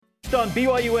Next on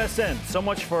BYUSN, so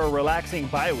much for a relaxing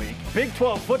bye week. Big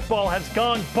 12 football has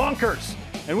gone bonkers,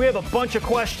 and we have a bunch of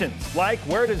questions, like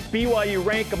where does BYU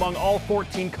rank among all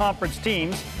 14 conference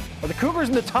teams? Are the Cougars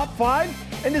in the top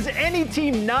 5? And does any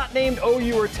team not named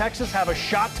OU or Texas have a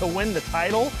shot to win the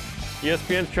title?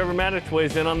 ESPN's Trevor Maddox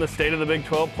weighs in on the state of the Big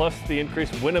 12, plus the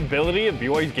increased winnability of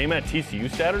BYU's game at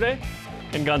TCU Saturday.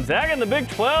 And Gonzaga and the Big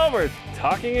 12 are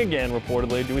talking again,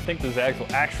 reportedly. Do we think the Zags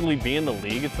will actually be in the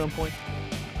league at some point?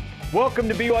 Welcome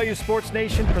to BYU Sports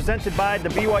Nation, presented by the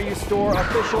BYU Store,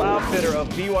 official outfitter of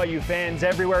BYU fans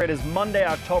everywhere. It is Monday,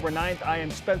 October 9th. I am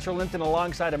Spencer Linton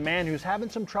alongside a man who's having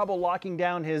some trouble locking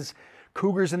down his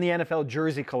Cougars in the NFL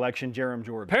jersey collection, Jarom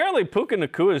Jordan. Apparently, Puka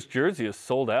Nakua's jersey is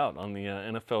sold out on the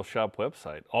NFL shop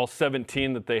website. All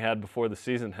 17 that they had before the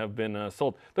season have been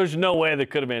sold. There's no way they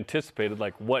could have anticipated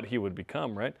what he would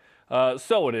become, right?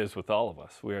 So it is with all of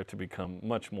us. We are to become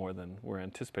much more than we're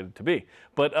anticipated to be.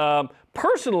 But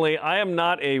personally, I am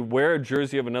not a wear a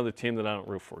jersey of another team that I don't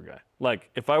root for guy.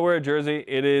 If I wear a jersey,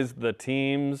 it is the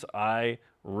teams I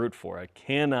root for. I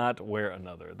cannot wear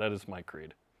another. That is my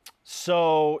creed.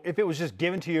 So if it was just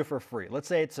given to you for free, let's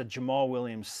say it's a Jamal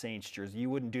Williams Saints jersey, you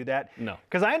wouldn't do that? No.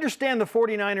 Because I understand the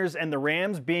 49ers and the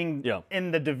Rams being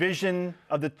in the division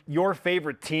of your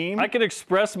favorite team. I can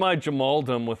express my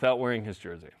Jamaldom without wearing his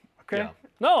jersey. Okay. Yeah.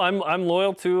 No, I'm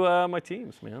loyal to my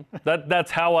teams, man.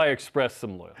 That's how I express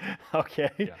some loyalty. Okay.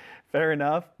 Yeah. Fair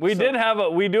enough. We do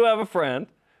have a friend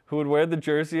who would wear the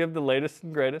jersey of the latest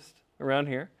and greatest around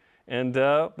here, and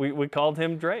we called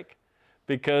him Drake.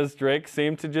 Because Drake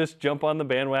seemed to just jump on the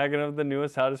bandwagon of the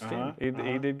newest, hottest team.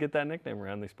 He did get that nickname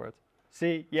around these parts.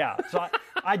 See, yeah. So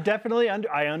I definitely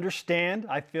I understand.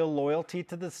 I feel loyalty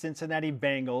to the Cincinnati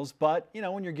Bengals. But,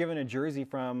 when you're given a jersey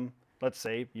from, let's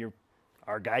say,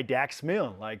 our guy Dax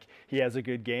Milne, he has a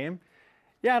good game.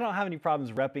 Yeah, I don't have any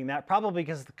problems repping that. Probably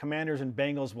because the Commanders and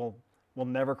Bengals will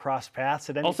never cross paths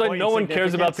at any point. Also, no one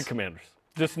cares about the Commanders.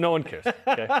 Just no one cares,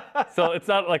 okay? So it's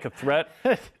not like a threat,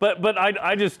 but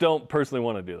I just don't personally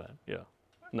want to do that. Yeah,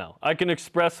 no. I can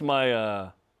express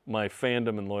my my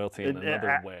fandom and loyalty in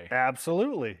another way.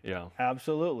 Absolutely. Yeah.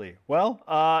 Absolutely. Well,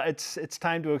 it's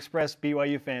time to express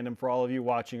BYU fandom for all of you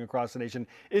watching across the nation.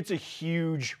 It's a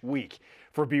huge week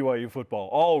for BYU football.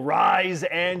 All rise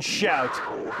and shout.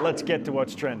 Let's get to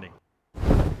what's trending.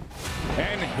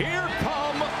 And here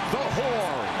come the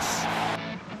horns.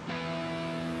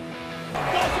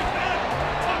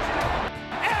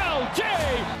 LJ!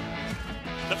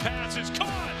 The pass is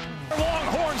caught.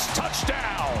 Longhorns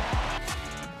touchdown.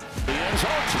 The end zone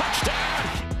touchdown.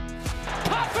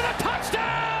 Caught for the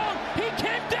touchdown. He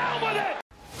came down with it.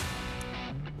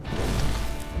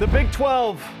 The Big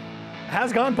 12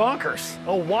 has gone bonkers.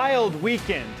 A wild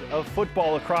weekend of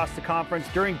football across the conference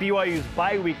during BYU's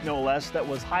bye week, no less, that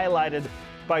was highlighted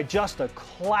by just a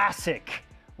classic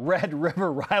Red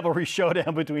River rivalry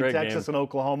showdown between Texas and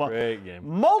Oklahoma. Great game.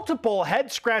 Multiple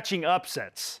head-scratching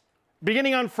upsets,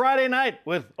 beginning on Friday night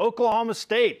with Oklahoma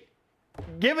State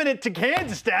giving it to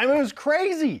Kansas State. I mean, it was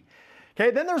crazy.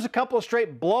 Okay, then there was a couple of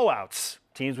straight blowouts.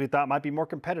 Teams we thought might be more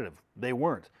competitive. They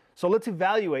weren't. So let's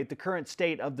evaluate the current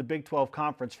state of the Big 12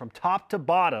 Conference from top to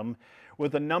bottom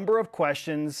with a number of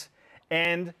questions.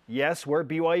 And yes, where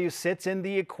BYU sits in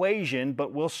the equation,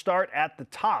 but we'll start at the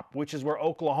top, which is where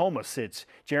Oklahoma sits.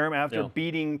 Jarom, after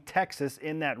beating Texas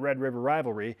in that Red River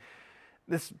rivalry,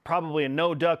 this is probably a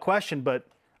no-duh question, but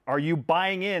are you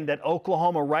buying in that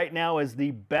Oklahoma right now is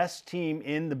the best team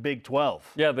in the Big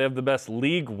 12? Yeah, they have the best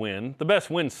league win. The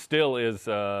best win still is,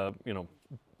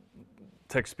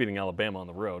 Texas beating Alabama on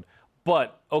the road.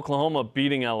 But Oklahoma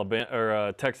beating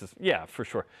Texas, yeah, for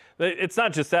sure. It's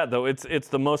not just that, though. It's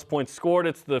the most points scored.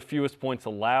 It's the fewest points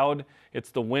allowed. It's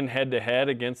the win head-to-head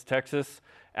against Texas.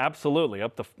 Absolutely.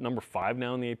 Up to number 5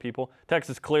 now in the AP poll.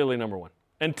 Texas clearly number 1.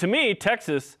 And to me,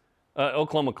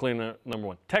 Oklahoma clearly number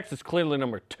 1. Texas clearly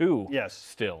number 2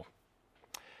 still.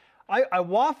 I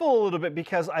waffle a little bit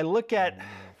because I look at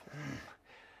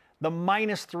the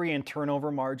 -3 in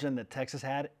turnover margin that Texas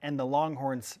had, and the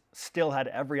Longhorns still had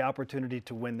every opportunity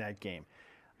to win that game.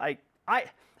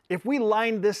 If we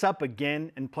lined this up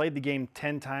again and played the game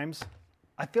 10 times,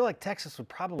 I feel like Texas would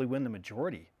probably win the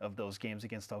majority of those games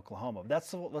against Oklahoma.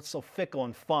 That's what's so fickle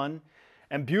and fun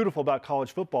and beautiful about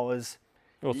college football is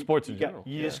sports in general.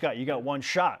 You got one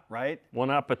shot, right? One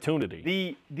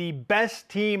opportunity. The best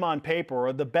team on paper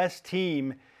or the best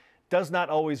team does not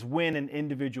always win an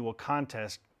individual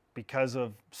contest because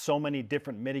of so many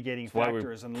different mitigating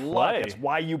factors and luck. It's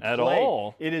why you play. At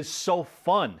all. It is so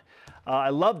fun. I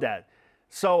love that.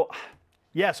 So,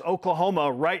 yes,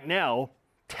 Oklahoma right now,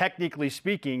 technically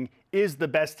speaking, is the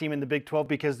best team in the Big 12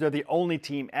 because they're the only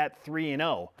team at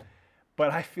 3-0. but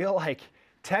I feel like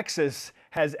Texas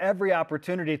has every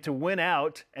opportunity to win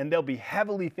out, and they'll be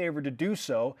heavily favored to do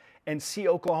so, and see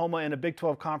Oklahoma in a Big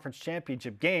 12 Conference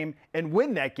Championship game and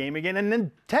win that game again. And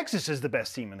then Texas is the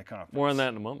best team in the conference. More on that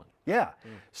in a moment. Yeah.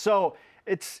 So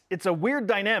it's a weird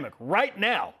dynamic. Right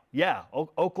now, yeah,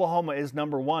 Oklahoma is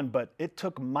number one, but it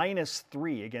took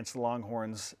 -3 against the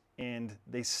Longhorns, and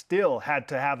they still had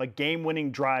to have a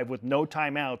game-winning drive with no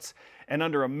timeouts and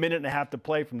under a minute and a half to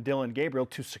play from Dylan Gabriel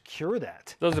to secure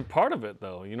that. Those are part of it,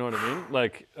 though. You know what I mean?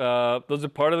 Like, those are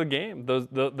part of the game.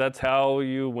 That's how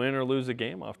you win or lose a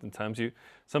game. Oftentimes,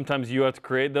 sometimes you have to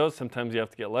create those. Sometimes you have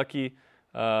to get lucky.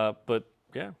 But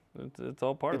yeah, it's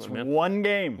all part of it, man. It's one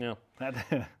game. Yeah.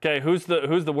 Okay, who's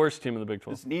the worst team in the Big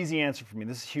 12? It's an easy answer for me.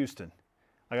 This is Houston.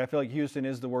 Like, I feel like Houston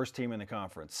is the worst team in the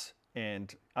conference.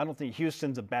 And I don't think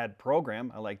Houston's a bad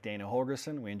program. I like Dana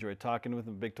Holgerson. We enjoyed talking with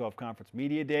him at Big 12 Conference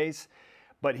Media Days.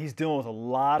 But he's dealing with a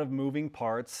lot of moving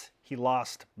parts. He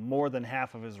lost more than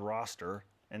half of his roster.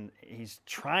 And he's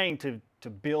trying to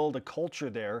build a culture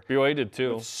there. BYU did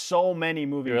too. With so many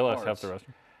moving BYU parts. lost half the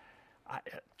roster.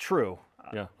 True.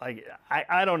 Yeah.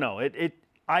 I don't know.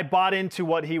 I bought into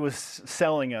what he was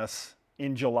selling us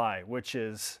in July, which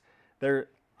is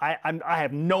I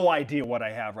have no idea what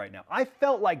I have right now. I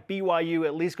felt like BYU,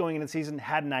 at least going into the season,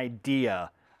 had an idea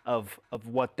of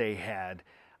what they had.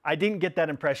 I didn't get that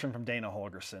impression from Dana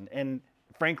Holgerson. And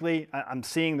frankly, I'm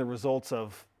seeing the results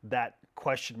of that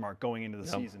question mark going into the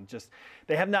season. Just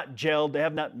they have not gelled, they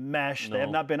have not meshed, they have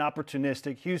not been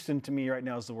opportunistic. Houston, to me, right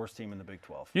now is the worst team in the Big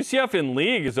 12. UCF in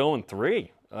league is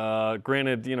 0-3.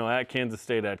 Granted, at Kansas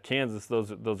State, at Kansas,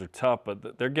 those are tough,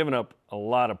 but they're giving up a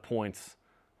lot of points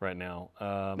right now.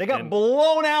 They got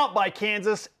blown out by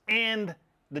Kansas and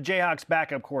the Jayhawks'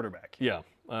 backup quarterback. Yeah,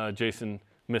 Jason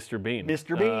Mr. Bean.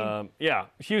 Mr. Bean. Yeah,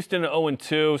 Houston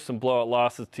 0-2, some blowout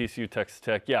losses, TCU, Texas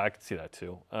Tech. Yeah, I could see that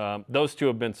too. Those two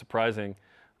have been surprising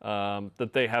that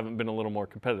they haven't been a little more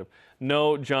competitive.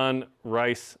 No John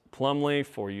Rice Plumlee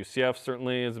for UCF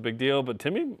certainly is a big deal, but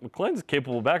Timmy McClain's a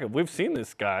capable backup. We've seen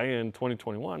this guy in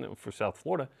 2021 for South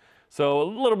Florida. So a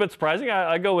little bit surprising.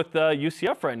 I go with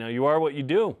UCF right now. You are what you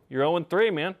do. You're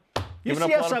 0-3, man. Giving up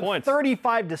a lot of points.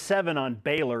 35-7 on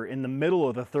Baylor in the middle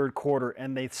of the third quarter,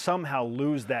 and they somehow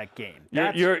lose that game.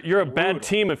 You're a bad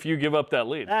team if you give up that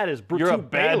lead. That is brutal. You're a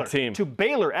bad team. To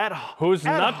Baylor at home. Who's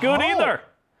not good either.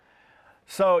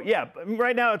 So yeah,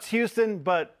 right now it's Houston,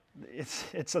 but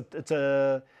it's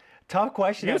a tough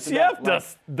question.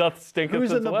 UCF doth stink.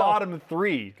 Who's in the bottom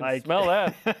three? Smell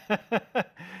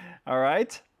that. All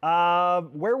right.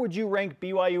 Where would you rank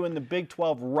BYU in the Big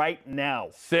 12 right now?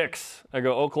 6. I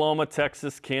go Oklahoma,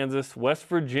 Texas, Kansas. West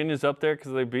Virginia's up there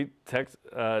because they beat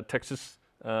Texas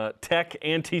Tech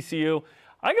and TCU.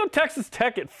 I go Texas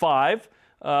Tech at 5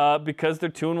 because they're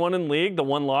 2-1 in league. The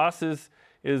one loss is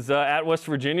at West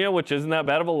Virginia, which isn't that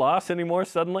bad of a loss anymore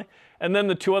suddenly. And then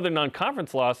the two other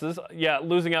non-conference losses,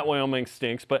 losing at Wyoming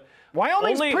stinks, but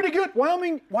Wyoming's pretty good.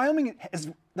 Wyoming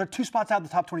they're 2 spots out of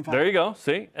the top 25. There you go,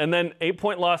 see? And then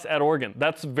 8-point loss at Oregon.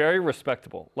 That's very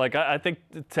respectable. Like, I think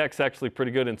Tech's actually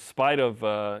pretty good in spite of,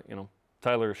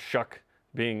 Tyler Shuck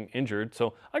being injured.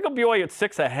 So I go BYU at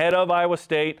 6 ahead of Iowa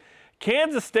State.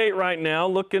 Kansas State right now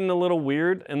looking a little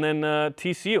weird, and then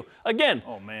TCU. Again,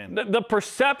 the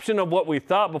perception of what we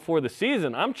thought before the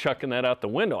season, I'm chucking that out the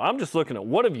window. I'm just looking at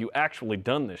what have you actually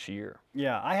done this year.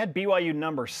 Yeah, I had BYU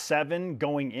number 7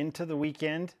 going into the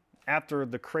weekend after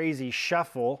the crazy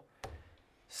shuffle.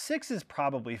 6 is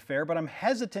probably fair, but I'm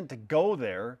hesitant to go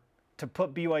there to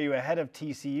put BYU ahead of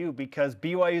TCU because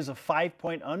BYU is a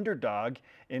 5-point underdog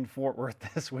in Fort Worth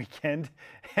this weekend.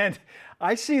 And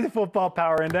I see the football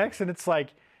power index, and it's like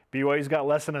BYU's got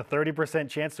less than a 30%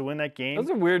 chance to win that game.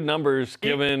 Those are weird numbers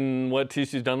given what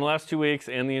TCU's done the last 2 weeks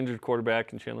and the injured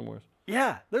quarterback and Chandler Morris.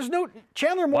 Yeah,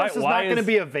 Chandler Morris is not going to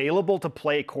be available to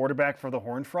play quarterback for the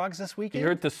Horned Frogs this weekend. He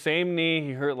hurt the same knee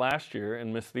he hurt last year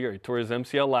and missed the year. He tore his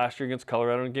MCL last year against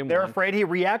Colorado in game 1. They're afraid he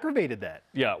re-aggravated that.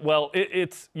 Yeah, well,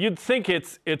 you'd think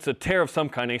it's a tear of some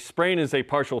kind. A sprain is a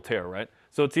partial tear, right?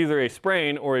 So it's either a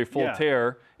sprain or a full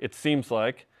tear, it seems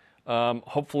like.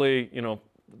 Hopefully,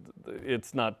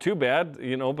 it's not too bad, but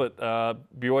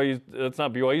it's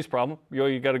not BYU's problem.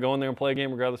 BYU got to go in there and play a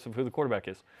game regardless of who the quarterback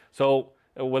is. So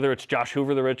whether it's Josh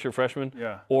Hoover, the redshirt freshman,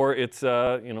 or it's,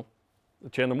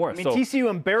 Chandler Morris. I mean, TCU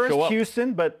embarrassed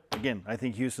Houston, but again, I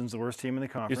think Houston's the worst team in the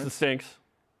conference. Houston stinks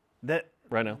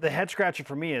right now. The head scratcher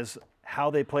for me is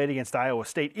how they played against Iowa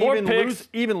State,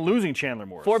 even losing Chandler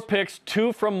Morris. 4 picks,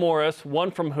 2 from Morris,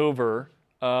 1 from Hoover,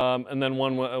 and then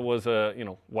 1 was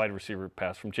a wide receiver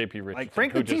pass from J.P. Richardson.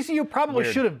 Frankly, TCU probably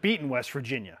should have beaten West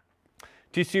Virginia.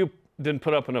 TCU didn't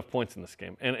put up enough points in this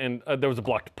game, and there was a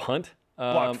blocked punt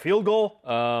Blocked field goal.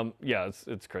 Yeah,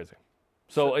 it's crazy.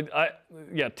 So,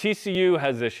 TCU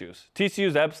has issues. TCU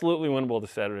is absolutely winnable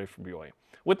this Saturday for BYU.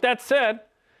 With that said,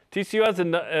 TCU has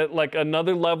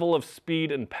another level of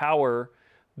speed and power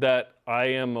that I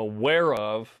am aware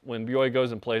of when BYU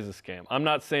goes and plays this game. I'm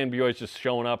not saying BYU is just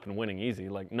showing up and winning easy.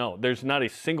 No, there's not a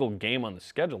single game on the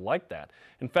schedule like that.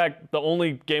 In fact, the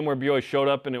only game where BYU showed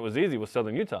up and it was easy was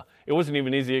Southern Utah. It wasn't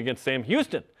even easy against Sam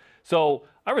Houston. So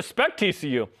I respect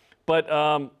TCU, but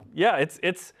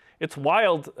it's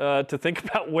wild to think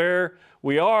about where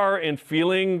we are and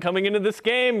feeling coming into this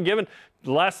game, given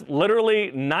the last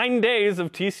literally 9 days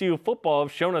of TCU football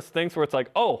have shown us things where it's like,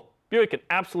 oh, BYU can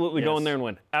absolutely go in there and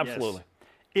win. Absolutely.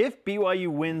 Yes. If BYU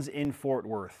wins in Fort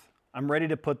Worth, I'm ready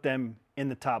to put them in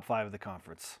the top 5 of the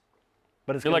conference.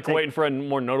 But it's waiting for a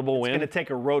more notable win? It's going to take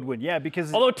a road win. Yeah,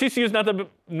 because although TCU is not that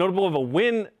notable of a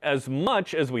win as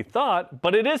much as we thought,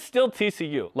 but it is still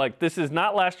TCU. This is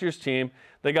not last year's team.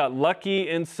 They got lucky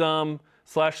in some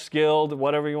 /skilled,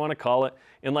 whatever you want to call it,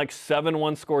 in 7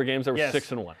 one-score games that were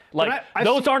 6-1.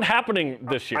 Those aren't happening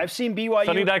this year. I've seen BYU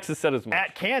Sonny Dykes has said as much.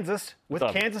 At Kansas with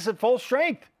Kansas at full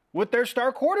strength with their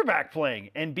star quarterback playing.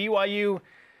 And BYU,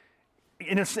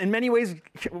 in many ways,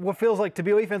 what feels like to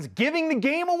BYU fans, giving the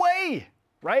game away,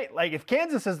 right? If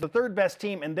Kansas is the third best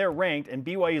team and they're ranked and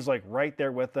BYU is right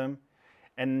there with them,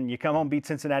 and you come home, beat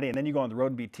Cincinnati, and then you go on the road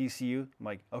and beat TCU, I'm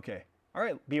like, okay. All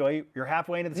right, BYU, you're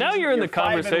halfway into the season. Now you're in the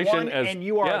conversation and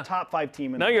you are a top 5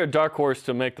 team. Now you're a dark horse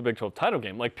to make the Big 12 title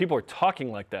game. People are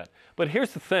talking like that. But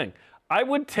here's the thing. I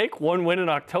would take one win in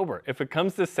October. If it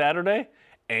comes this Saturday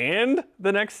and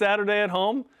the next Saturday at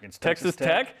home, against Texas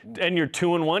Tech, and you're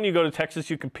 2-1, you go to Texas,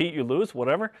 you compete, you lose,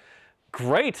 whatever.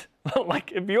 Great.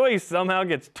 If BYU somehow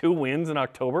gets 2 wins in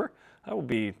October, I will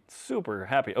be super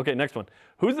happy. Okay, next one.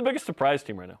 Who's the biggest surprise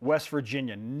team right now? West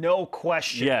Virginia, no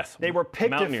question. Yes. They were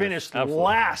picked to finish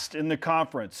last in the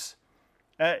conference.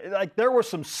 There were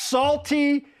some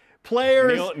salty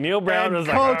players. Neil Brown was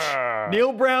coach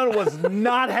Neil Brown was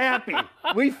not happy.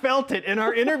 We felt it in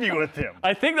our interview with him.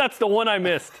 I think that's the one I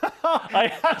missed.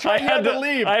 I had to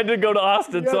leave. I had to go to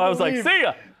Austin, so I was like, see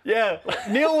ya. Yeah,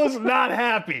 Neil was not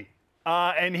happy.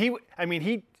 And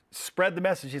he spread the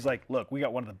message. He's like, look, we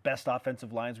got one of the best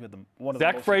offensive lines. We have one of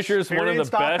Zach the most Frazier is one of the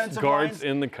best guards lines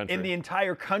in the country. In the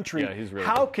entire country. Yeah, he's really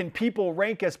How good. can people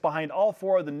rank us behind all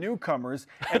 4 of the newcomers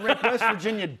and rank West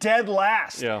Virginia dead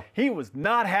last? Yeah. He was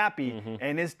not happy,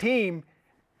 and his team,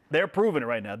 they're proving it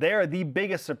right now. They are the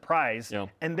biggest surprise,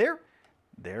 and they're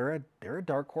a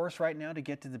dark horse right now to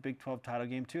get to the Big 12 title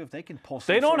game too. If they can pull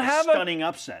some stunning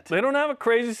upset. They don't have a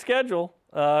crazy schedule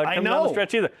coming down the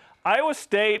stretch either. Iowa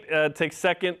State takes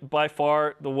second by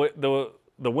far. The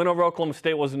win over Oklahoma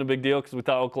State wasn't a big deal because we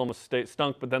thought Oklahoma State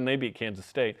stunk, but then they beat Kansas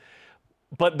State.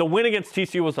 But the win against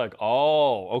TCU was like,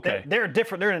 oh, okay. They're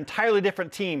different. They're an entirely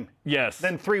different team. Yes.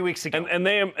 Than 3 weeks ago. And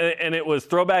it was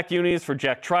throwback unis for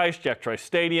Jack Trice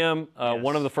Stadium.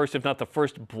 One of the first, if not the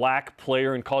first, black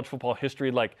player in college football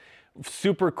history.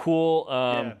 Super cool.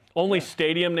 Only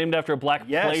stadium named after a black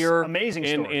player. Amazing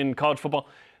story. In college football.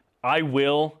 I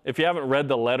will. If you haven't read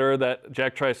the letter that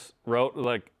Jack Trice wrote,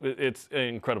 it's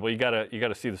incredible. You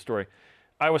gotta see the story.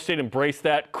 Iowa State embraced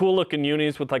that. Cool looking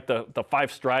unis with the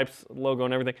 5 stripes logo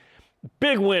and everything.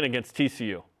 Big win against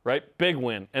TCU, right? Big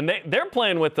win. And they're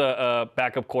playing with a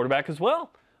backup quarterback as well.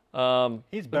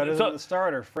 He's better than the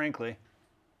starter, frankly.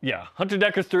 Yeah. Hunter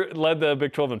Decker led the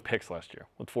Big 12 in picks last year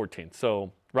with 14.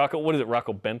 So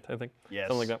Rocco Bent, I think? Yes.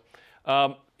 Something like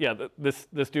that.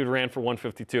 This dude ran for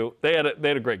 152. They had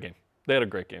a great game. They had a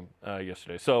great game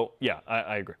yesterday. So, yeah,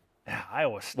 I agree. Yeah,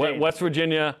 Iowa State. West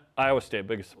Virginia, Iowa State,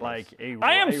 biggest surprise.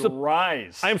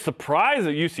 Rise. I am surprised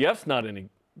that UCF's not any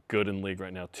good in league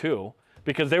right now, too,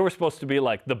 because they were supposed to be,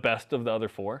 the best of the other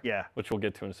 4, which we'll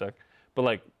get to in a sec.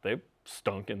 But, they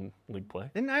stunk in league play.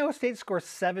 Didn't Iowa State score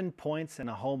 7 points in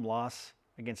a home loss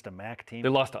against a MAC team? They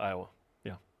lost to Iowa,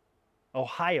 yeah.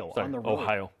 Ohio on the road.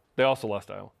 Ohio. They also lost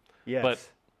to Iowa. Yes. But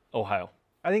Ohio.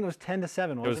 I think it was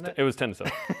 10-7, wasn't it? It was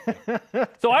 10-7. Yeah.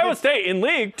 So Iowa State in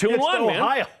league 2-1, man.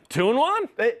 Ohio.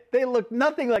 2-1. They look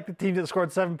nothing like the team that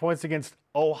scored 7 points against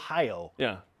Ohio.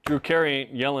 Yeah. Drew Carey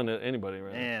ain't yelling at anybody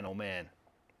right now. Man, oh man.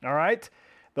 All right.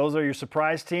 Those are your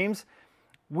surprise teams.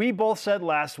 We both said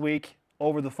last week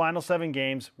over the final 7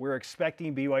 games, we're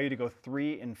expecting BYU to go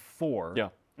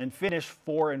 3-4 and finish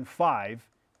 4-5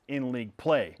 in league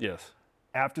play. Yes.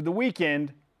 After the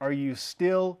weekend, are you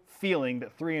still feeling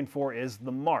that 3-4 is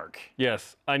the mark?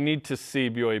 Yes, I need to see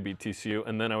BYU beat TCU,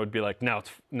 and then I would be like, now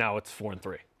it's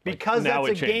 4-3. Because that's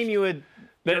a game you're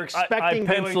expecting. I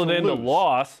penciled in the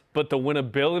loss, but the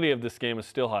winnability of this game is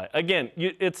still high. Again,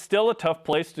 it's still a tough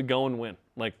place to go and win.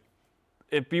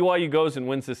 if BYU goes and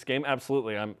wins this game,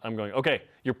 absolutely, I'm going, okay,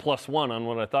 you're +1 on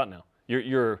what I thought now.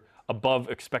 You're above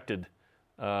expected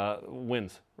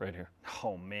wins right here.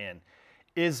 Oh, man.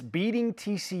 Is beating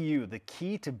TCU the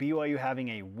key to BYU having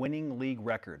a winning league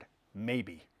record?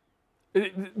 Maybe.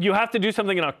 You have to do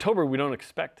something in October we don't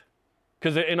expect.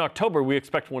 Because in October, we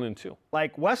expect 1 and 2.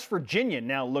 Like West Virginia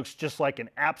now looks just like an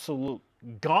absolute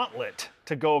gauntlet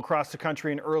to go across the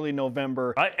country in early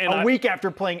November, a week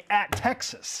after playing at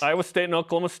Texas. Iowa State and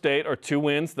Oklahoma State are 2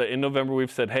 wins that in November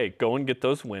we've said, hey, go and get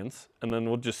those wins, and then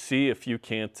we'll just see if you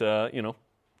can't,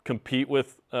 compete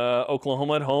with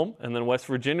Oklahoma at home. And then West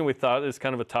Virginia we thought is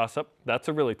kind of a toss-up. That's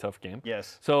a really tough game.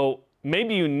 Yes. So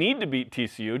maybe you need to beat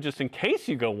TCU just in case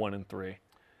you go 1 and 3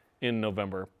 in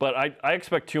November. But I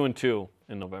expect 2 and 2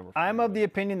 in November. I'm of the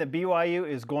opinion that BYU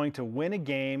is going to win a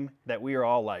game that we are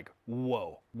all like,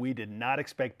 whoa, we did not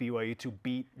expect BYU to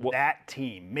beat that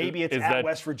team. Maybe it's at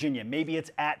West Virginia. Maybe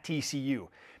it's at TCU.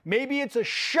 Maybe it's a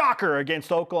shocker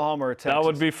against Oklahoma or Texas. That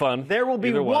would be fun. There will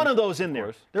be one of those in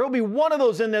there. There will be one of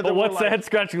those in there. But what's the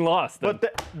head-scratching loss then?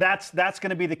 But that's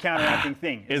going to be the counteracting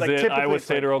thing. Is it Iowa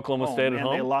State or Oklahoma State at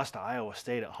home? They lost to Iowa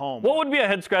State at home. What would be a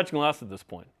head-scratching loss at this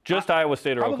point? Just Iowa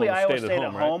State or Oklahoma State at home, Probably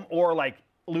Iowa State at home, or like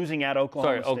losing at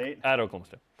Oklahoma State. At Oklahoma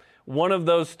State. One of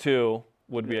those two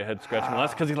would be a head-scratching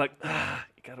loss because he's like, you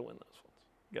got to win those ones.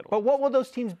 But what will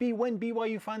those teams be when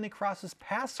BYU finally crosses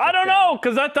past? I don't know,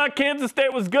 because I thought Kansas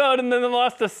State was good, and then they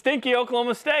lost to stinky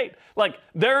Oklahoma State. Like,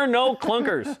 there are no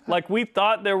clunkers. Like, we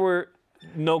thought there were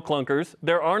no clunkers.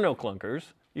 There are no clunkers.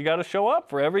 You got to show up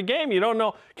for every game. You don't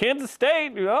know. Kansas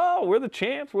State, we're the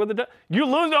champs. You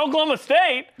lose to Oklahoma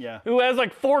State, who has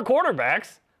like 4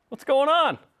 quarterbacks. What's going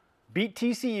on? Beat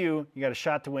TCU, you got a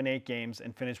shot to win 8 games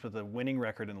and finish with a winning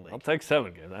record in the league. I'll take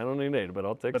 7 games. I don't need 8, but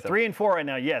I'll take 7. But 3 and 4 right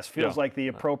now, yes, feels like the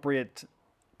appropriate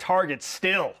target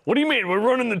still. What do you mean? We're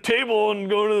running the table and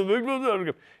going to the Big 12.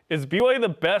 Is BYU the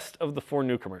best of the 4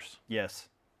 newcomers? Yes.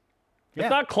 It's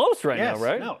not close right now,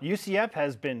 right? No, UCF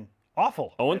has been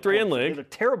awful. 0-3 in league. They look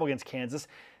terrible against Kansas.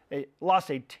 They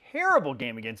lost a terrible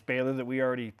game against Baylor that we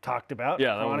already talked about.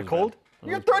 Yeah, chronicled.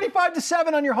 You're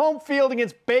 35-7 on your home field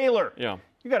against Baylor. Yeah.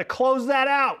 You got to close that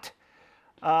out.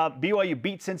 BYU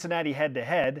beat Cincinnati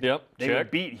head-to-head. Yep, They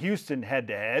beat Houston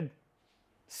head-to-head.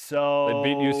 So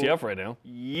they beat UCF right now.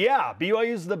 Yeah,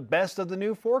 BYU's the best of the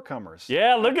new 4-comers.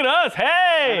 Yeah, look at us.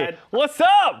 Hey, what's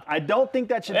up? I don't think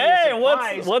that should be a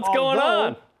surprise. What's going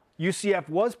on? UCF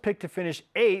was picked to finish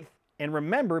 8th, and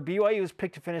remember, BYU was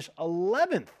picked to finish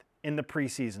 11th in the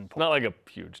preseason poll. Not like a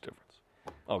huge difference.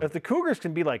 Okay. If the Cougars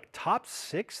can be like top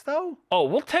 6, though? Oh,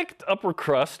 we'll take upper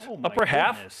crust, upper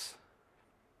half.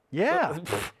 Yeah.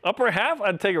 Upper half,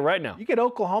 I'd take it right now. You get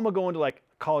Oklahoma going to like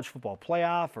college football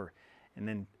playoff, and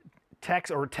then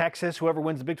Texas, whoever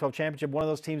wins the Big 12 championship, one of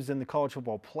those teams is in the college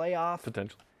football playoff.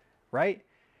 Potentially. Right?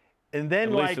 And then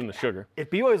at least in the sugar. If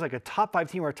BYU is like a top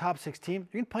 5 team or a top 6 team,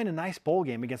 you're going to play in a nice bowl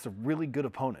game against a really good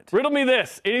opponent. Riddle me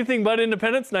this. Anything but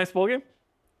independence, nice bowl game?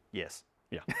 Yes.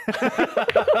 Yeah.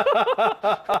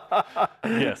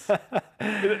 Yes.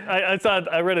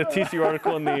 I read a TCU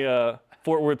article in the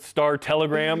Fort Worth Star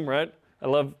Telegram, right? I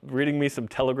love reading me some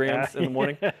telegrams in the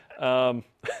morning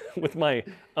with my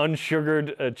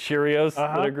unsugared Cheerios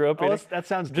that I grew up eating. That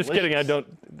sounds Just delicious. kidding. I don't.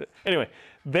 Anyway,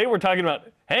 they were talking about,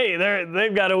 hey,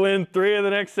 they've got to win 3 of the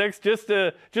next 6 just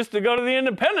to go to the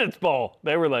Independence Bowl.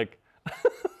 They were like,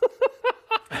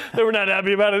 they were not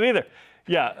happy about it either.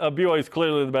 Yeah, BYU is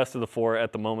clearly the best of the 4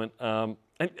 at the moment. And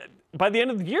by the end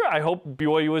of the year, I hope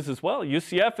BYU is as well.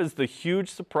 UCF is the huge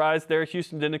surprise there.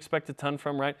 Houston didn't expect a ton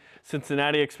from, right?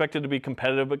 Cincinnati expected to be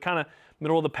competitive, but kind of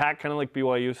middle of the pack, kind of like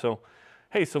BYU. So,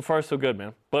 hey, so far so good,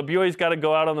 man. But BYU's got to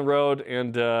go out on the road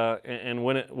and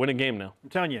win a game now. I'm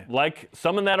telling you. Like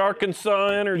some of that Arkansas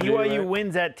energy. BYU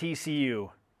wins at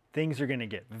TCU. Things are going to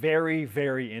get very,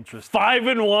 very interesting.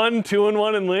 5-1,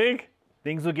 2-1 in league.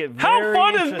 Things will get very How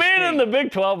fun interesting. is being in the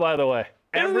Big 12, by the way?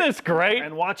 Isn't this great?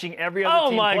 And watching every other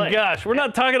team play. Oh, my gosh. We're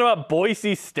not talking about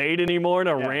Boise State anymore in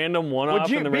a random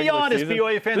one-off in the regular season. Be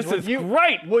honest, BYU fans. This is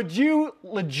great. Would you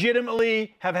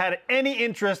legitimately have had any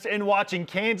interest in watching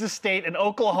Kansas State and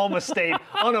Oklahoma State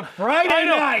on a Friday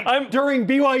night during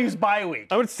BYU's bye week?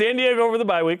 I'm in San Diego over the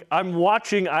bye week. I'm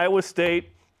watching Iowa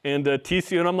State and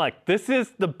TCU, and I'm like, this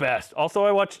is the best. Also,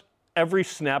 I watched every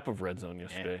snap of Red Zone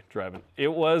yesterday driving. It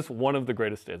was one of the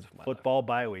greatest days of my life. Football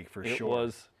bye week for sure. It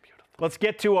was beautiful. Let's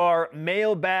get to our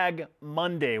Mailbag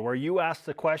Monday, where you ask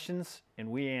the questions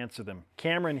and we answer them.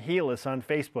 Cameron Heelis on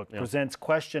Facebook presents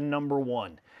question number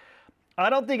 1. I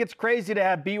don't think it's crazy to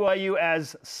have BYU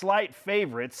as slight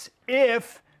favorites.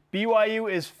 If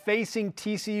BYU is facing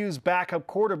TCU's backup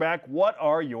quarterback, what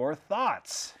are your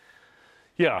thoughts?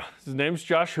 Yeah, his name's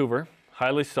Josh Hoover.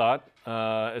 highly sought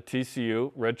at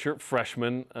TCU, redshirt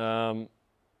freshman.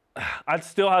 I'd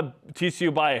still have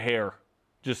TCU by a hair.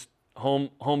 Just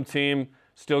home team,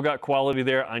 still got quality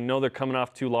there. I know they're coming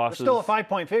off 2 losses. They're still a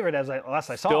 5-point favorite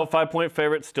last I saw. Still a 5-point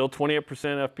favorite, still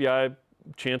 28% FBI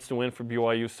chance to win for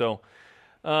BYU. So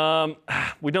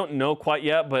we don't know quite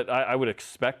yet, but I would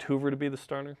expect Hoover to be the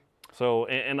starter. So,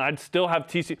 and I'd still have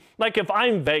TCU. Like, if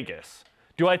I'm Vegas,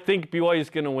 do I think BYU is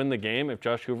going to win the game if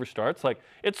Josh Hoover starts? Like,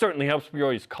 it certainly helps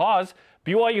BYU's cause.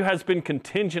 BYU has been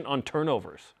contingent on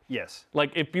turnovers. Yes.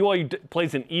 Like, if BYU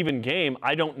plays an even game,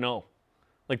 I don't know.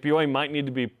 Like, BYU might need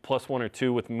to be +1 or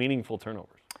 2 with meaningful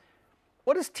turnovers.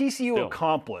 What has TCU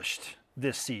accomplished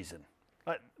this season?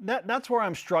 That's where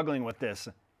I'm struggling with this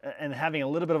and having a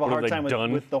little bit of a hard time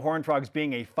with the Horned Frogs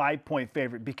being a 5-point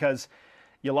favorite, because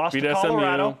you lost to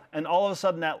Colorado, and all of a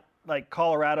sudden that, like,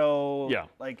 Colorado,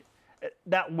 like,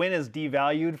 that win is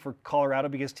devalued for Colorado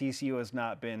because TCU has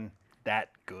not been that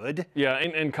good. Yeah,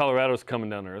 and Colorado's coming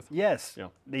down to earth. Yes. Yeah.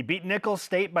 They beat Nicholls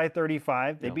State by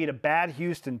 35. They beat a bad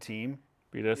Houston team.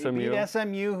 Beat SMU. They beat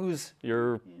SMU, who's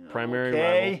your primary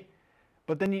rival.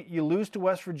 But then you lose to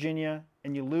West Virginia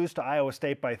and you lose to Iowa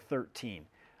State by 13.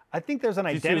 I think there's an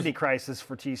identity crisis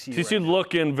for TCU. TCU right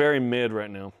looking very mid right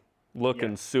now.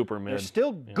 Looking super mid. They're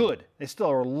still good. They still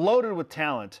are loaded with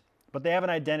talent, but they have an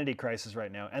identity crisis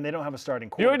right now, and they don't have a starting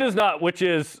quarterback. BYU does not, which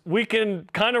is we can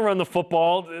kind of run the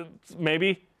football,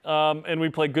 maybe, and we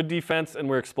play good defense, and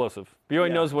we're explosive.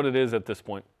 BYU knows what it is at this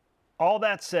point. All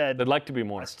that said, they'd like to be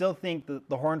more. I still think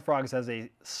the Horned Frogs has a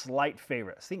slight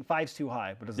favorite. I think 5's too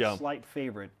high, but as a slight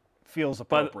favorite feels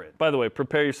appropriate. By the way,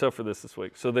 prepare yourself for this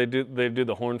week. So they do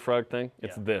the Horned Frog thing.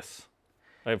 It's this.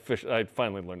 I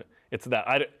finally learned it. It's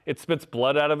that. It spits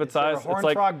blood out of its eyes. Is there a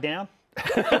Horned Frog down?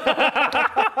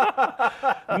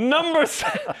 Number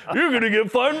 7, you're going to get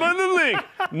fined by the league.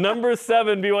 Number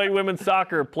 7, BYU women's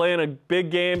soccer playing a big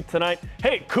game tonight.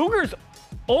 Hey, Cougars,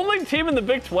 only team in the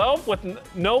Big 12 with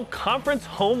no conference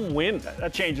home win.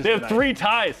 That changes. They have 3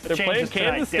 ties. They're playing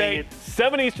tonight, Kansas State,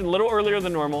 7 Eastern, a little earlier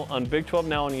than normal on Big 12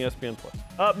 Now on ESPN+.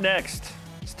 Up next,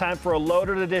 it's time for a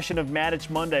loaded edition of Manage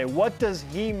Monday. What does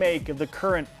he make of the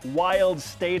current wild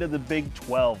state of the Big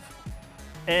 12?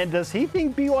 And does he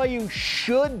think BYU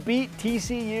should beat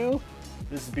TCU?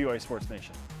 This is BYU Sports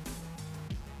Nation.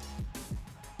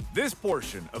 This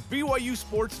portion of BYU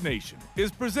Sports Nation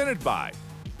is presented by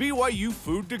BYU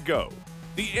Food to Go,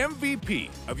 the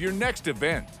MVP of your next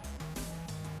event.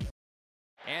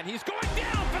 And he's going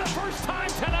down for the first time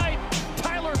tonight,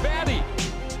 Tyler Batty.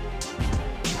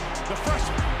 The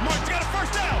freshman, Martin's got a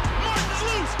first down.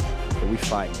 Martin's loose. We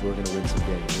fight. We're going to win some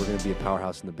games. We're going to be a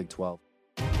powerhouse in the Big 12.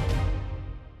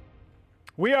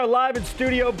 We are live in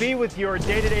Studio B with your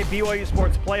day-to-day BYU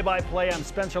Sports play-by-play. I'm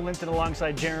Spencer Linton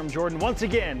alongside Jarom Jordan. Once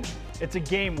again, it's a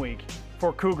game week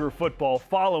for Cougar football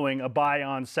following a bye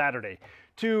on Saturday.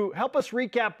 To help us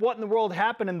recap what in the world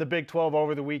happened in the Big 12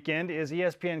 over the weekend is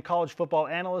ESPN college football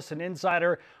analyst and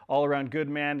insider, all-around good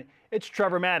man. It's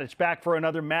Trevor Maddich, back for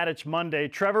another Maddich Monday.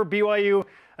 Trevor, BYU,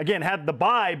 again, had the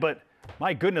bye, but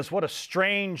my goodness, what a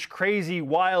strange, crazy,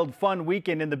 wild, fun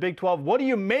weekend in the Big 12. What do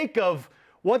you make of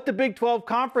what the Big 12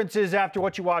 conference is after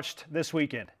what you watched this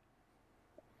weekend?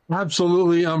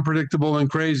 Absolutely unpredictable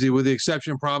and crazy, with the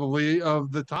exception probably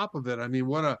of the top of it. I mean,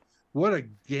 what a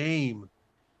game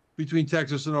between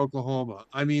Texas and Oklahoma.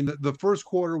 I mean, the first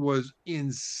quarter was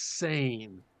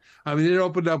insane. I mean, it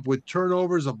opened up with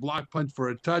turnovers, a block punt for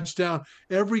a touchdown,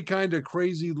 every kind of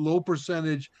crazy low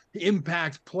percentage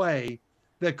impact play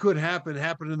that could happen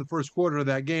happened in the first quarter of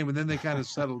that game, and then they kind of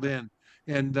settled in.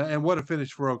 And what a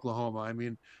finish for Oklahoma. I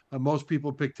mean, most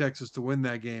people picked Texas to win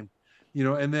that game,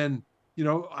 and then,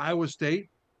 Iowa State,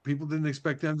 people didn't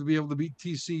expect them to be able to beat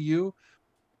TCU.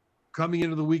 Coming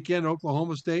into the weekend,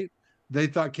 Oklahoma State, they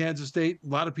thought Kansas State, a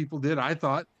lot of people did. I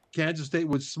thought Kansas State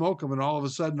would smoke them, and all of a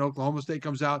sudden Oklahoma State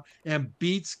comes out and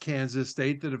beats Kansas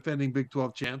State, the defending Big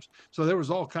 12 champs. So there was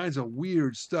all kinds of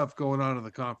weird stuff going on in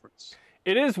the conference.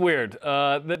 It is weird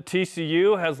that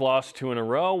TCU has lost 2 in a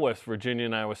row, West Virginia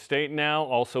and Iowa State now.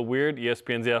 Also weird,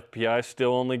 ESPN's FPI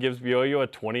still only gives BYU a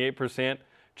 28%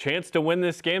 chance to win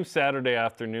this game Saturday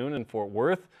afternoon in Fort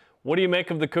Worth. What do you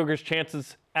make of the Cougars'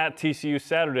 chances at TCU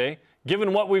Saturday,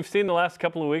 given what we've seen the last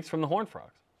couple of weeks from the Horned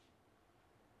Frogs?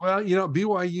 Well,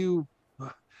 BYU,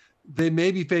 they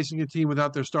may be facing a team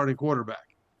without their starting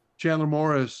quarterback. Chandler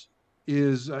Morris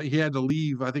he had to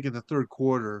leave, I think, in the third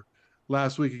quarter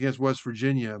last week against West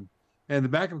Virginia, and the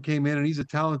backup came in, and he's a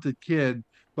talented kid,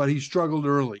 but he struggled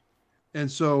early, and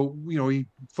so he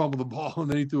fumbled the ball, and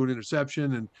then he threw an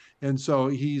interception, and so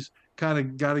he's kind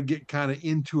of got to get kind of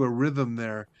into a rhythm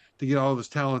there to get all of his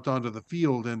talent onto the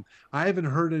field. And I haven't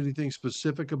heard anything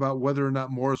specific about whether or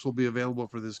not Morris will be available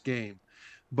for this game.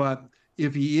 But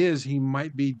if he is, he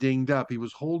might be dinged up. He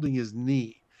was holding his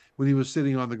knee when he was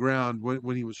sitting on the ground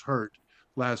when he was hurt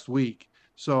last week.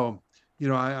 So,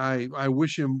 I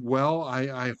wish him well.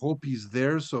 I hope he's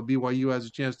there so BYU has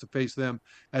a chance to face them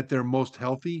at their most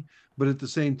healthy. But at the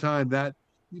same time, that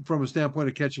from a standpoint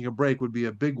of catching a break would be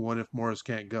a big one if Morris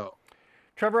can't go.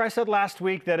 Trevor, I said last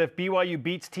week that if BYU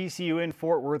beats TCU in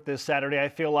Fort Worth this Saturday, I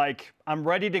feel like I'm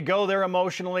ready to go there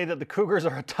emotionally, that the Cougars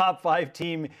are a top 5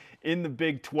 team in the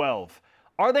Big 12.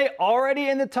 Are they already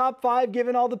in the top 5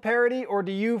 given all the parity, or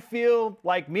do you feel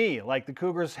like me, like the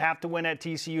Cougars have to win at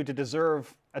TCU to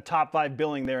deserve a top 5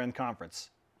 billing there in conference?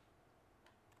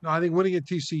 No, I think winning at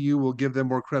TCU will give them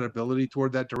more credibility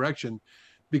toward that direction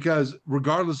because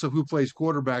regardless of who plays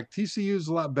quarterback, TCU is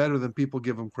a lot better than people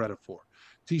give them credit for.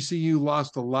 TCU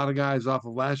lost a lot of guys off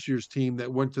of last year's team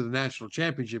that went to the national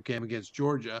championship game against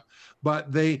Georgia,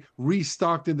 but they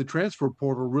restocked in the transfer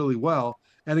portal really well.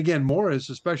 And again, Morris,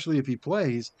 especially if he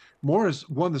plays, Morris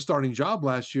won the starting job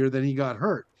last year, then he got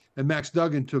hurt. And Max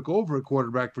Duggan took over at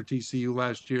quarterback for TCU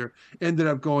last year, ended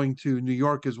up going to New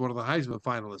York as one of the Heisman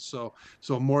finalists.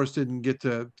 So Morris didn't get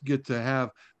to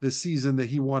have the season that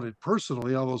he wanted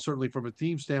personally, although certainly from a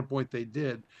team standpoint they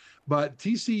did. But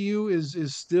TCU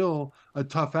is still a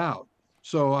tough out.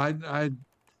 So it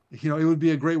would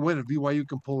be a great win if BYU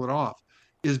can pull it off.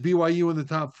 Is BYU in the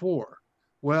top 4?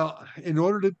 Well, in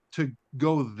order to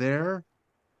go there,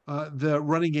 the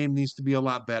running game needs to be a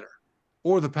lot better,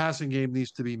 or the passing game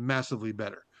needs to be massively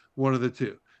better, one of the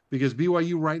two. Because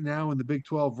BYU right now in the Big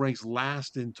 12 ranks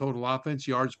last in total offense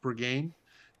yards per game,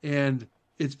 and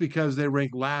it's because they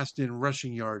rank last in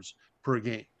rushing yards per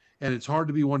game. And it's hard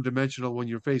to be one-dimensional when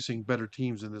you're facing better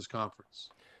teams in this conference.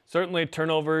 Certainly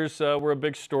turnovers were a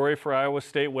big story for Iowa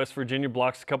State. West Virginia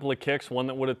blocks a couple of kicks, one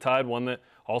that would have tied, one that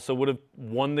also would have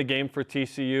won the game for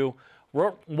TCU.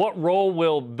 What role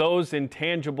will those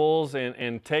intangibles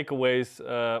and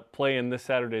takeaways play in this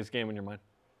Saturday's game in your mind?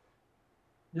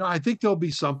 I think there'll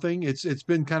be something. It's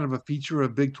been kind of a feature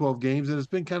of Big 12 games, and it's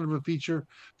been kind of a feature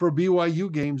for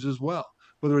BYU games as well,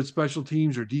 whether it's special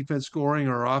teams or defense scoring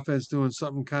or offense doing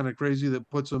something kind of crazy that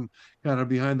puts them kind of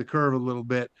behind the curve a little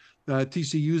bit.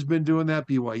 TCU's been doing that.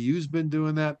 BYU's been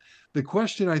doing that. The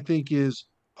question, I think, is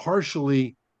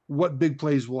partially what big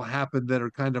plays will happen that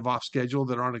are kind of off schedule,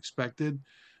 that aren't expected.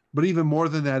 But even more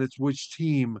than that, it's which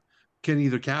team can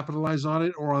either capitalize on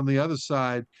it or on the other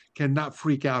side can not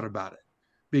freak out about it.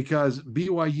 Because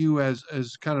BYU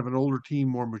as kind of an older team,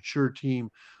 more mature team,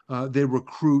 they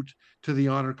recruit to the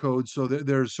honor code. So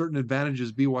there are certain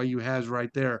advantages BYU has right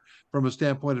there from a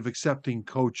standpoint of accepting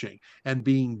coaching and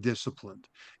being disciplined.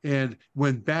 And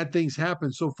when bad things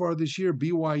happen so far this year,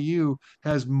 BYU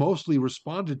has mostly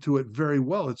responded to it very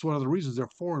well. It's one of the reasons they're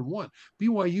 4-1.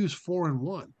 BYU's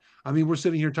 4-1. I mean, we're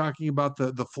sitting here talking about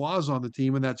the flaws on the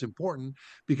team, and that's important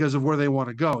because of where they want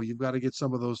to go. You've got to get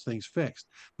some of those things fixed.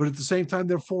 But at the same time,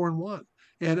 they're 4-1.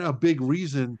 And a big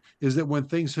reason is that when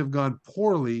things have gone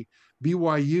poorly,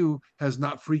 BYU has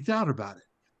not freaked out about it.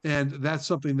 And that's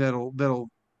something that'll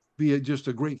be just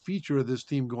a great feature of this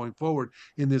team going forward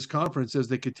in this conference as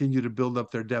they continue to build up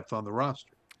their depth on the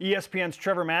roster. ESPN's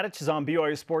Trevor Matich is on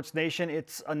BYU Sports Nation.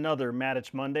 It's another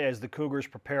Matich Monday as the Cougars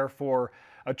prepare for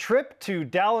a trip to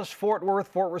Dallas-Fort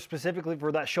Worth specifically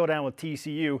for that showdown with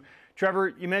TCU.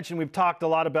 Trevor, you mentioned we've talked a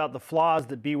lot about the flaws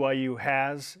that BYU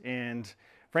has, and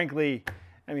frankly,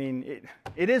 I mean,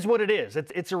 it is what it is.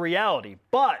 It's a reality.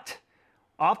 But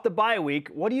off the bye week,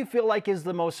 what do you feel like is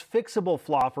the most fixable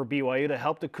flaw for BYU to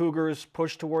help the Cougars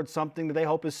push towards something that they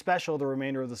hope is special the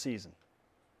remainder of the season?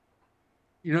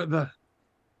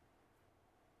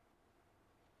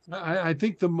 I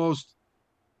think the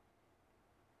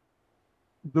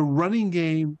running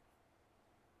game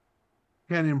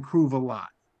can improve a lot.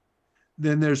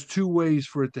 Then there's two ways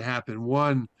for it to happen.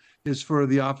 One is for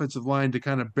the offensive line to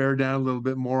kind of bear down a little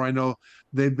bit more. I know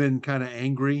they've been kind of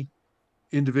angry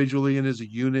individually and as a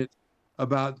unit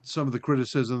about some of the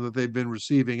criticism that they've been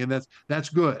receiving, and that's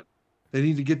good. They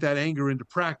need to get that anger into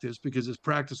practice because it's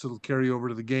practice that'll carry over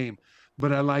to the game.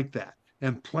 But I like that.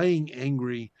 And playing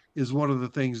angry is one of the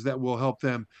things that will help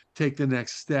them take the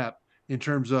next step in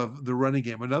terms of the running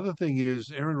game. Another thing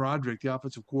is Aaron Roderick, the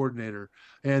offensive coordinator,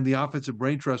 and the offensive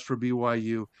brain trust for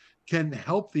BYU can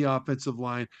help the offensive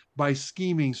line by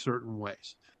scheming certain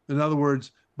ways. In other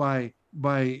words, by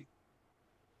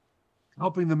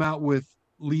helping them out with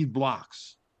lead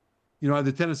blocks.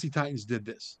 The Tennessee Titans did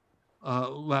this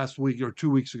last week or 2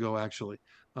 weeks ago, actually,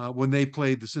 when they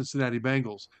played the Cincinnati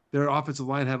Bengals. Their offensive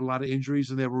line had a lot of injuries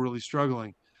and they were really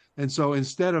struggling. And so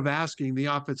instead of asking the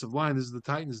offensive line, this is the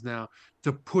Titans now,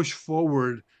 to push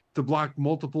forward to block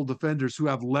multiple defenders who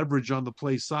have leverage on the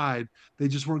play side, they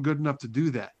just weren't good enough to do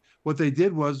that. What they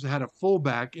did was had a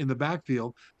fullback in the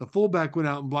backfield. The fullback went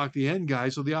out and blocked the end guy,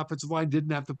 so the offensive line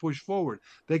didn't have to push forward.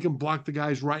 They can block the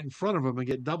guys right in front of them and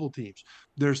get double teams.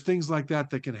 There's things like that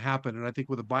that can happen, and I think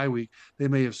with a bye week, they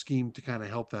may have schemed to kind of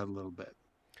help that a little bit.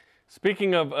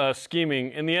 Speaking of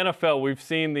scheming, in the NFL, we've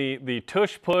seen the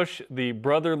tush-push, the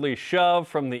brotherly shove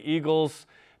from the Eagles.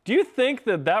 Do you think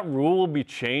that rule will be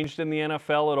changed in the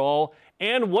NFL at all?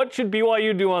 And what should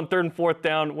BYU do on 3rd and 4th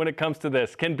down when it comes to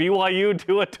this? Can BYU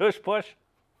do a tush-push?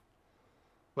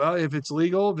 Well, if it's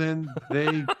legal, then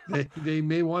they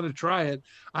may want to try it.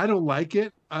 I don't like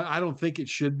it. I don't think it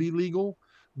should be legal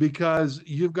because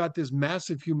you've got this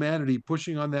massive humanity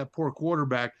pushing on that poor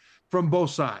quarterback from both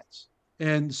sides.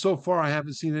 And so far, I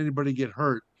haven't seen anybody get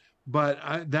hurt, but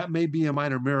that may be a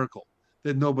minor miracle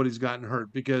that nobody's gotten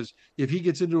hurt, because if he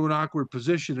gets into an awkward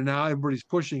position and now everybody's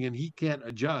pushing and he can't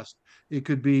adjust, it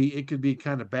could be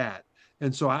kind of bad.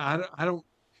 And so I don't.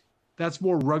 That's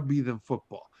more rugby than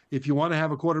football. If you want to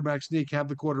have a quarterback sneak, have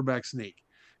the quarterback sneak.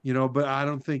 But I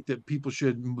don't think that people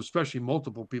should, especially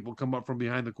multiple people, come up from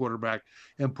behind the quarterback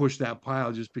and push that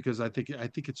pile just because I think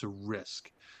it's a risk.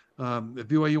 If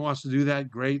BYU wants to do that,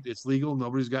 great. It's legal.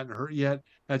 Nobody's gotten hurt yet.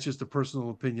 That's just a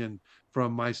personal opinion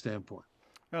from my standpoint.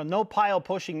 No pile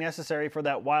pushing necessary for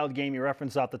that wild game you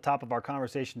referenced off the top of our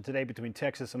conversation today between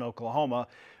Texas and Oklahoma.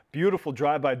 Beautiful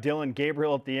drive by Dylan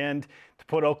Gabriel at the end to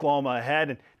put Oklahoma ahead.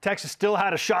 And Texas still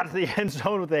had a shot at the end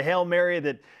zone with a Hail Mary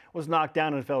that was knocked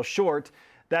down and fell short.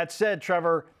 That said,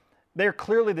 Trevor, they're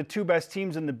clearly the two best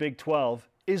teams in the Big 12.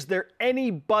 Is there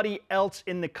anybody else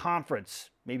in the conference,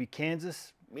 maybe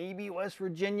Kansas, maybe West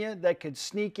Virginia, that could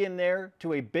sneak in there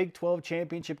to a Big 12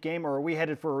 championship game, or are we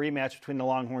headed for a rematch between the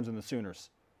Longhorns and the Sooners?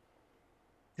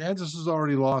 Kansas has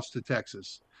already lost to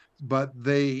Texas,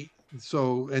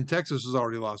 and Texas has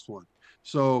already lost one.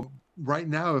 So right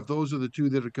now, if those are the two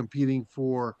that are competing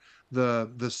for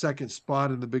the second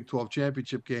spot in the Big 12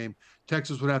 championship game,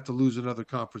 Texas would have to lose another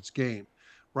conference game.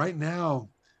 Right now,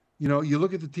 you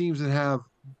look at the teams that have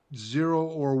 0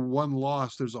 or 1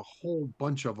 loss, there's a whole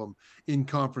bunch of them in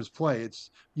conference play.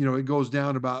 It's, it goes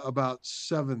down about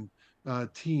 7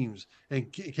 teams,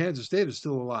 and Kansas State is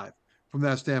still alive. From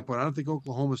that standpoint, I don't think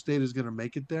Oklahoma State is going to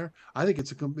make it there. I think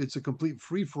it's a complete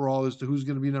free-for-all as to who's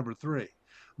going to be number 3.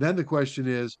 Then the question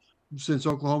is, since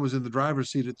Oklahoma's in the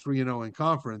driver's seat at 3-0 in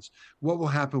conference, what will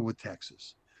happen with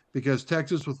Texas? Because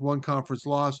Texas, with 1 conference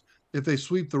loss, if they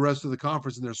sweep the rest of the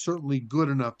conference, and they're certainly good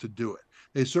enough to do it,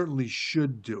 they certainly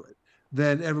should do it,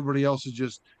 then everybody else is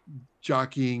just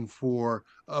jockeying for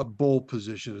a bowl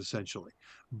position, essentially.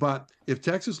 But if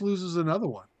Texas loses another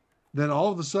one, then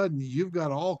all of a sudden you've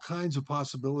got all kinds of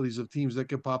possibilities of teams that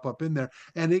could pop up in there.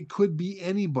 And it could be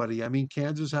anybody. I mean,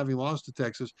 Kansas, having lost to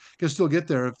Texas, can still get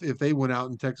there if they went out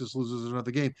and Texas loses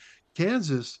another game.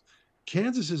 Kansas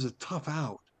is a tough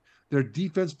out. Their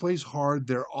defense plays hard.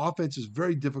 Their offense is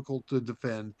very difficult to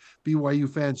defend. BYU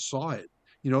fans saw it.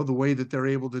 The way that they're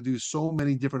able to do so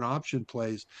many different option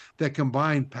plays that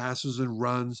combine passes and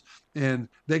runs, and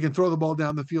they can throw the ball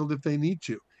down the field if they need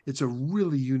to. It's a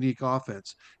really unique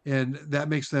offense, and that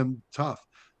makes them tough.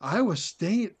 Iowa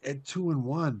State at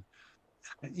 2-1,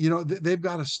 they've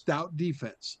got a stout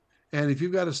defense. And if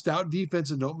you've got a stout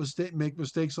defense and don't make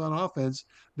mistakes on offense,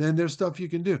 then there's stuff you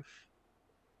can do.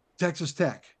 Texas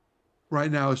Tech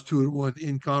right now is 2-1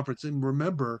 in conference. And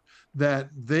remember that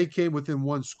they came within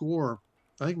 1 score.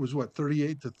 I think it was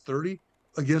 38-30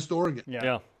 against Oregon.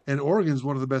 Yeah. And Oregon's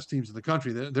one of the best teams in the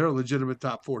country. They're a legitimate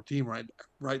top 4 team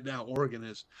right now. Oregon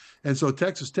is. And so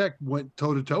Texas Tech went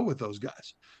toe-to-toe with those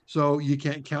guys. So you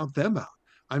can't count them out.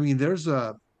 I mean,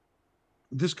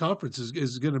 this conference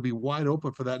is going to be wide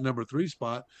open for that number 3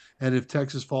 spot. And if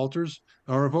Texas falters,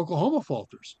 or if Oklahoma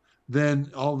falters,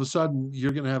 then all of a sudden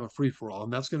you're going to have a free-for-all.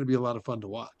 And that's going to be a lot of fun to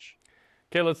watch.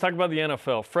 Okay, let's talk about the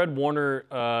NFL. Fred Warner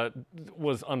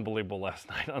was unbelievable last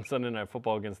night on Sunday Night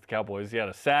Football against the Cowboys. He had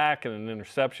a sack and an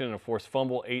interception and a forced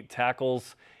fumble, 8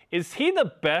 tackles. Is he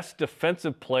the best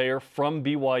defensive player from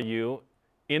BYU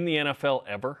in the NFL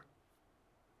ever?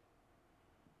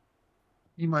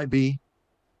 He might be.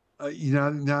 Now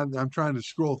I'm trying to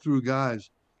scroll through guys.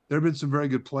 There have been some very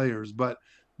good players, but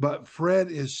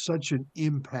Fred is such an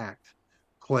impact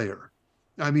player.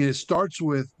 I mean, it starts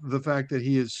with the fact that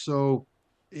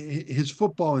his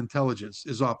football intelligence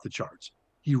is off the charts.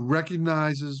 He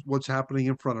recognizes what's happening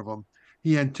in front of him.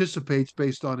 He anticipates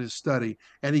based on his study,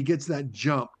 and he gets that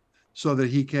jump so that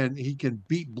he can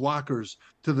beat blockers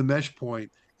to the mesh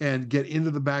point and get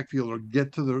into the backfield or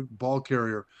get to the ball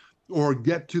carrier or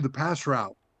get to the pass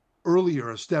route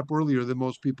a step earlier than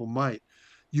most people might.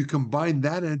 You combine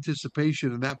that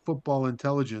anticipation and that football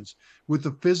intelligence with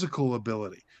the physical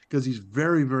ability, because he's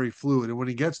very, very fluid. And when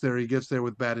he gets there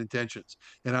with bad intentions.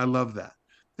 And I love that.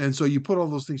 And so you put all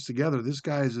those things together, this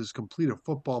guy is as complete a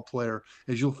football player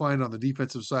as you'll find on the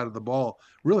defensive side of the ball,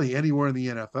 really anywhere in the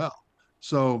NFL.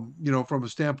 So, from a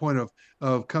standpoint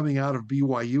of coming out of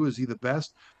BYU, is he the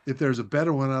best? If there's a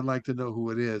better one, I'd like to know who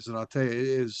it is. And I'll tell you, it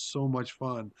is so much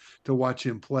fun to watch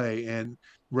him play and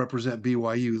represent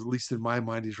BYU. At least in my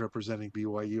mind, he's representing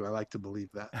BYU. I like to believe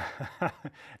that.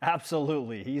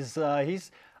 Absolutely.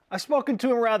 I've spoken to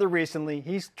him rather recently.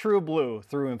 He's true blue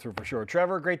through and through for sure.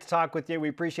 Trevor, great to talk with you. We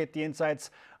appreciate the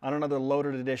insights on another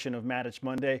loaded edition of Match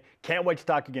Monday. Can't wait to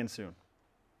talk again soon.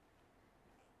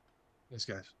 Thanks,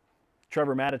 guys.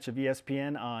 Trevor Matich of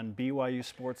ESPN on BYU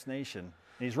Sports Nation.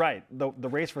 He's right. The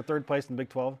race for third place in the Big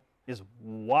 12 is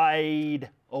wide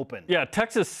open. Yeah,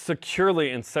 Texas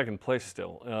securely in second place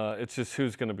still. It's just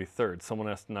who's going to be third. Someone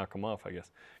has to knock them off, I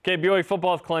guess. Okay, BYU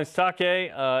football with Klein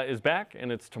Stake is back, and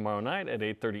it's tomorrow night at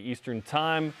 8:30 Eastern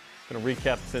Time. Going to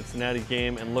recap the Cincinnati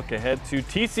game and look ahead to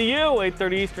TCU,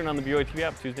 8:30 Eastern on the BYU TV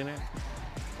app Tuesday night.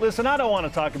 Listen, I don't want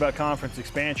to talk about conference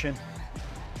expansion,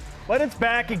 but it's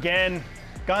back again.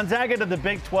 Gonzaga to the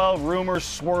Big 12, rumors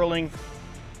swirling.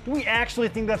 Do we actually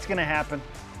think that's going to happen?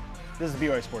 This is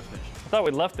BYU Sports Nation. I thought we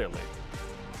left there late.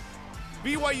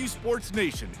 BYU Sports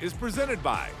Nation is presented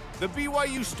by the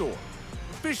BYU Store,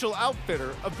 official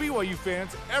outfitter of BYU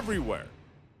fans everywhere.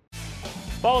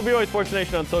 Follow BYU Sports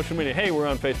Nation on social media. Hey, we're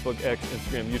on Facebook, X,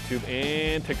 Instagram, YouTube,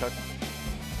 and TikTok.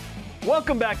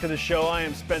 Welcome back to the show. I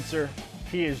am Spencer.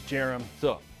 He is Jarom.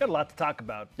 So, got a lot to talk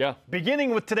about. Yeah.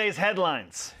 Beginning with today's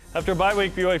headlines. After a bye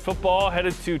week, BYU football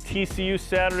headed to TCU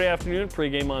Saturday afternoon.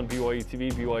 Pregame on BYU TV,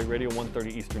 BYU Radio, 1:30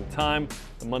 Eastern Time.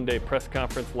 The Monday press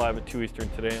conference live at 2 Eastern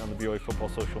today on the BYU football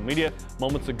social media.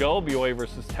 Moments ago, BYU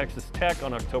versus Texas Tech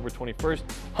on October 21st.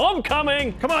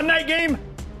 Homecoming! Come on, night game!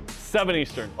 7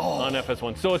 Eastern on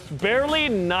FS1. So it's barely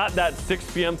not that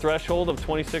 6 p.m. threshold of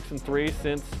 26-3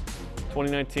 since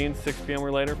 2019, 6 p.m.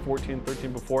 or later,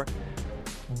 14-13 before.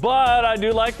 But I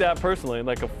do like that personally.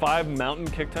 Like a 5 Mountain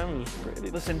kick time is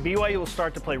pretty. Listen, BYU will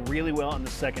start to play really well in the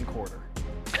second quarter.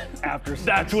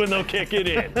 That's when they'll kick it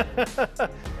in.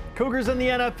 Cougars in the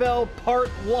NFL, Part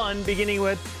 1, beginning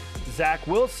with Zach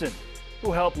Wilson,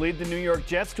 who helped lead the New York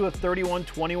Jets to a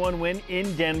 31-21 win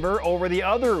in Denver over the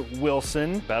other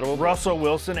Wilson, Russell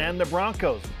Wilson, and the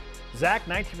Broncos. Zach,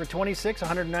 19 for 26,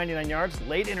 199 yards,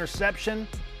 late interception,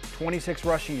 26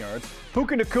 rushing yards.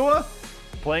 Puka Nacua,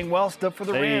 playing well, stood for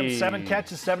the Rams. 7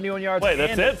 catches, 71 yards, Wait,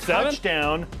 that's and it? a 7?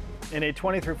 touchdown in a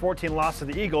 23-14 loss to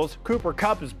the Eagles. Cooper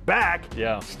Kupp is back.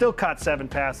 Yeah. Still caught 7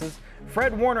 passes.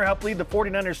 Fred Warner helped lead the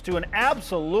 49ers to an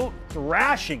absolute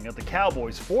thrashing of the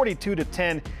Cowboys,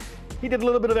 42-10. He did a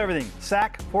little bit of everything.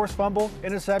 Sack, forced fumble,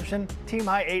 interception, team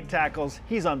high 8 tackles.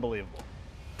 He's unbelievable.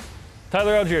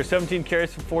 Tyler Algier, 17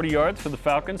 carries for 40 yards for the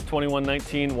Falcons,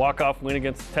 21-19 walk-off win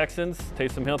against the Texans.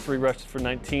 Taysom Hill, 3 rushes for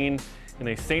 19. In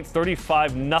a Saints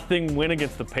 35-0 win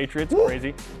against the Patriots. Woo!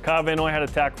 Crazy. Kyle Van Noy had a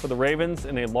tackle for the Ravens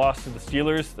in a loss to the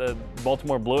Steelers.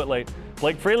 Baltimore blew it late.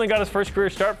 Blake Freeland got his first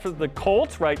career start for the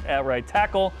Colts at right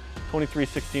tackle.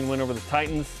 23-16 win over the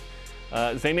Titans.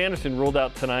 Zane Anderson ruled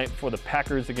out tonight for the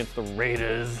Packers against the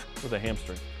Raiders with a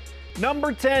hamstring.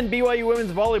 Number 10, BYU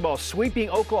women's volleyball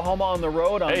sweeping Oklahoma on the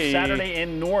road on Saturday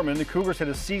in Norman. The Cougars hit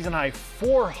a season-high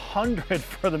 400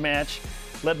 for the match,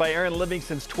 led by Aaron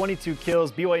Livingston's 22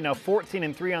 kills. BYU now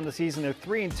 14-3 on the season. They're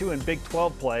 3-2 in Big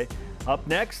 12 play. Up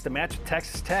next, the match with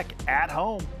Texas Tech at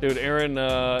home. Dude, Aaron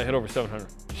hit over 700.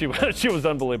 She was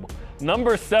unbelievable.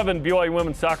 Number 7, BYU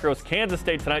women's soccer hosts Kansas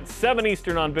State tonight, 7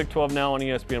 Eastern on Big 12 now on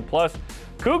ESPN+.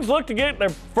 Cougs look to get their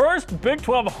first Big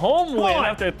 12 home win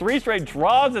after 3 straight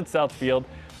draws at Southfield.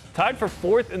 Tied for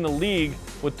 4th in the league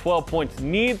with 12 points.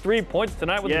 Need 3 points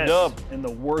tonight with the dub. In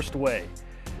the worst way.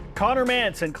 Connor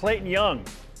Mance and Clayton Young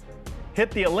hit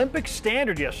the Olympic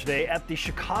standard yesterday at the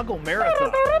Chicago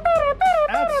Marathon.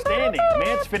 Outstanding.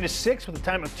 Mance finished 6th with a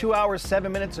time of 2 hours,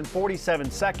 7 minutes, and 47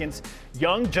 seconds.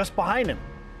 Young just behind him.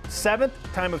 7th,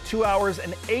 time of 2 hours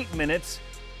and 8 minutes.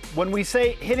 When we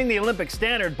say hitting the Olympic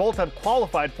standard, both have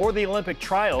qualified for the Olympic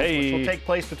trials, which will take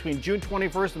place between June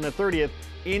 21st and the 30th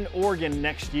in Oregon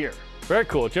next year. Very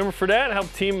cool. Jimmer Fredette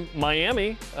helped Team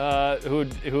Miami, who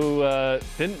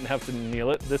didn't have to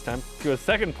kneel it this time, to a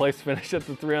 2nd place finish at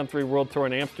the 3-on-3 World Tour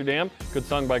in Amsterdam. Good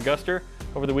song by Guster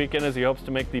over the weekend as he hopes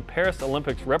to make the Paris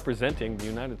Olympics representing the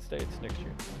United States next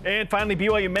year. And finally,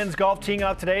 BYU men's golf teeing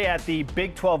off today at the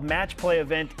Big 12 Match Play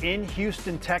event in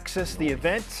Houston, Texas. The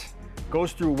event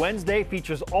Goes through Wednesday,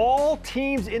 features all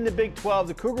teams in the Big 12.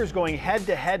 The Cougars going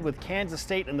head-to-head with Kansas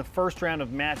State in the first round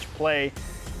of match play.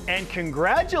 And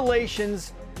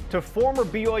congratulations to former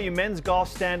BYU men's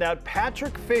golf standout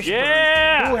Patrick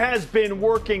Fishburne, who has been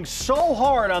working so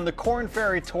hard on the Korn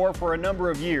Ferry Tour for a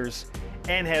number of years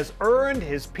and has earned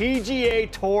his PGA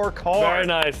Tour card. Very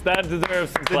nice. That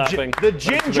deserves some clapping. The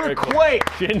Ginger Quake.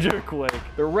 Ginger Quake.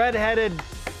 The redheaded,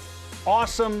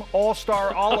 awesome,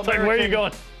 all-star, all-American. Like, where are you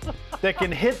going? That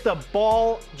can hit the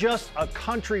ball just a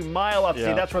country mile up. Yeah.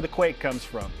 See, that's where the quake comes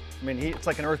from. I mean, it's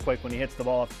like an earthquake when he hits the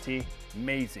ball off the tee.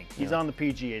 Amazing. He's on the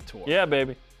PGA Tour. Yeah,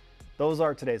 baby. Those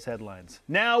are today's headlines.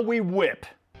 Now we whip.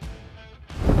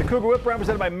 The Cougar Whip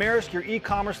represented by Maersk, your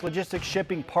e-commerce logistics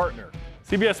shipping partner.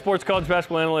 CBS Sports college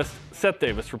basketball analyst Seth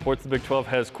Davis reports the Big 12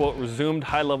 has, quote, resumed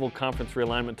high-level conference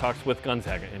realignment talks with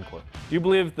Gonzaga, end quote. Do you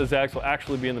believe the Zags will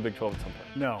actually be in the Big 12 at some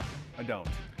point? No, I don't.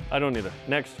 I don't either.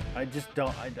 Next. I just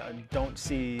don't. I don't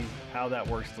see how that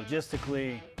works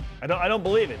logistically. I don't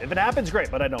believe it. If it happens, great,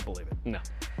 but I don't believe it. No.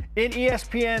 In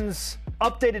ESPN's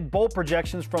updated bowl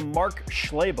projections from Mark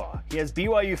Schleybaugh, he has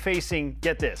BYU facing,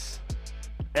 get this,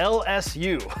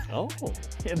 LSU Oh.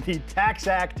 in the Tax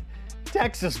Act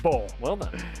Texas Bowl. Well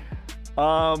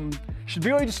done. Should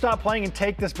BYU just stop playing and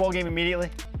take this bowl game immediately?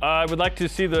 I would like to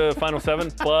see the final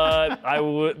 7, but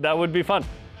that would be fun.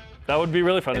 That would be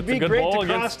really fun. It'd It's be a good great bowl to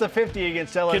cross the 50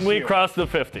 against LSU. Can we cross the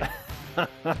 50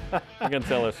 against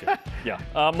LSU?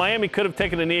 Yeah. Miami could have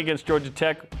taken a knee against Georgia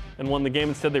Tech and won the game.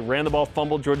 Instead, they ran the ball,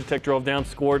 fumbled. Georgia Tech drove down,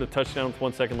 scored a touchdown with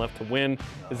 1 second left to win.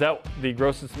 Is that the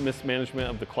grossest mismanagement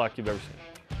of the clock you've ever seen?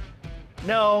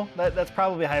 No, that's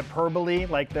probably hyperbole.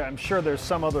 I'm sure there's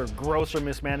some other grosser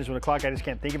mismanagement of the clock I just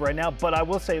can't think of right now. But I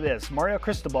will say this. Mario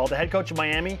Cristobal, the head coach of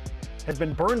Miami, has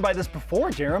been burned by this before,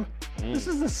 Jarom. This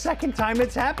is the second time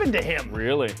it's happened to him.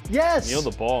 Really? Yes. Kneel the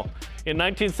ball. In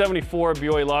 1974,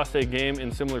 BYU lost a game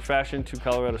in similar fashion to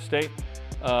Colorado State,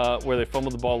 where they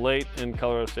fumbled the ball late and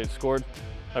Colorado State scored.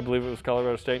 I believe it was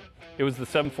Colorado State. It was the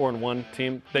 7-4-1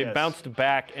 team. They bounced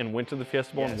back and went to the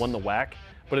Fiesta Bowl and won the WAC,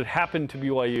 but it happened to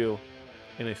BYU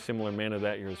in a similar manner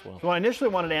that year as well. So I initially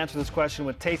wanted to answer this question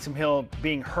with Taysom Hill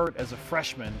being hurt as a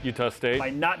freshman Utah State.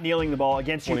 by not kneeling the ball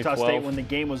against Utah 2012. State when the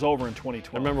game was over in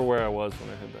 2012. I remember where I was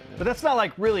when I heard that. But that's not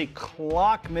like really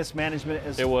clock mismanagement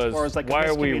as It was, far as like why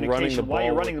a are we miscommunication. running the Why are you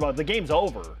ball? running the ball? The game's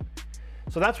over.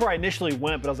 So that's where I initially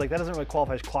went, but I was like, that doesn't really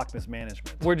qualify as clock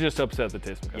mismanagement. We're just upset that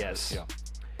Taysom got Yes. hurt. Yeah.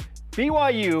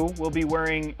 BYU will be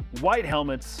wearing white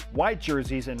helmets, white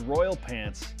jerseys, and royal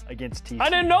pants against TCU. I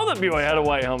didn't know that BYU had a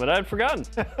white helmet. I had forgotten.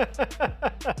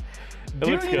 Do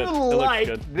looks you good. It looks like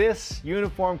good. this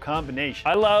uniform combination?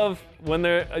 I love when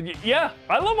they're,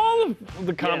 I love all of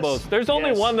the combos. Yes, There's only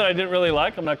yes. one that I didn't really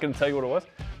like. I'm not going to tell you what it was.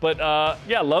 But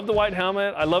I love the white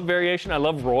helmet. I love variation. I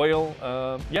love royal.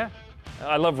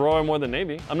 I love royal more than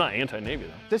navy. I'm not anti-navy,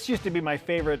 though. This used to be my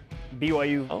favorite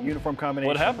BYU uniform combination.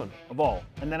 What happened? Of all.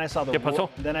 And then I saw the ¿Qué pasó?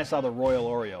 then I saw the Royal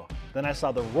Oreo. Then I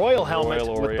saw the Royal helmet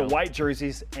Royal with the Oreo. white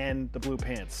jerseys and the blue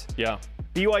pants. Yeah.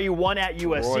 BYU won at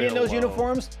USC in those Royal.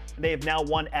 uniforms. They have now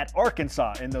won at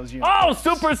Arkansas in those uniforms. Oh,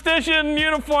 superstition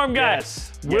uniform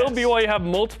guys. Yes, Will yes. BYU have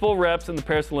multiple reps in the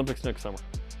Paris Olympics next summer?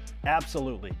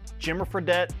 Absolutely. Jimmer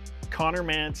Fredette, Connor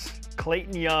Mance,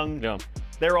 Clayton Young. Yeah.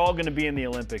 They're all going to be in the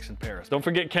Olympics in Paris. Don't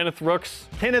forget Kenneth Rooks,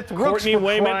 Kenneth Rooks Courtney for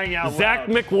crying Wayman, out Zach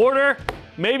loud. McWhorter,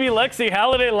 maybe Lexi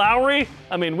Halliday Lowry.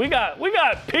 I mean, we got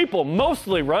people,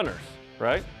 mostly runners,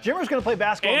 right? Jimmer's going to play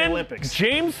basketball in And the Olympics.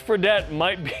 James Fredette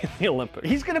might be in the Olympics.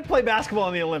 He's going to play basketball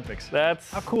in the Olympics. That's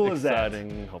How cool is that?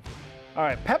 exciting, hopefully. All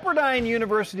right, Pepperdine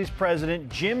University's president,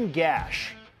 Jim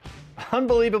Gash,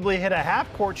 unbelievably hit a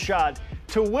half-court shot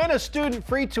to win a student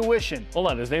free tuition. Hold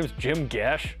on, his name's Jim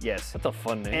Gash? Yes. That's a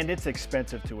fun name. And it's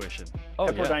expensive tuition. Oh,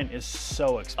 yeah. Pepperdine is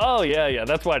so expensive. Oh, yeah,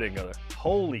 that's why I didn't go there.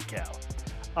 Holy cow.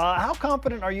 How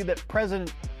confident are you that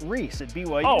President Reese at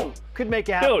BYU Oh, could make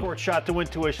a dude. half-court shot to win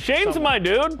tuition? Shane's somewhere? my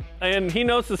dude, and he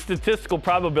knows the statistical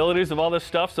probabilities of all this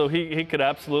stuff, so he could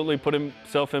absolutely put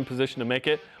himself in position to make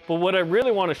it. But what I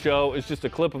really want to show is just a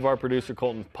clip of our producer,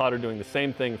 Colton Potter, doing the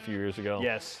same thing a few years ago.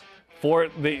 Yes.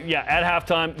 At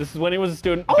halftime, this is when he was a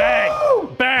student. Oh!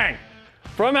 Bang! Bang!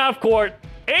 From half court,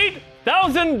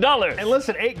 $8,000. And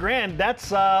listen, $8,000,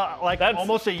 that's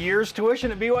almost a year's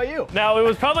tuition at BYU. Now, it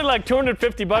was probably like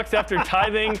 $250 after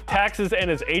tithing, taxes, and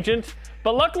his agent.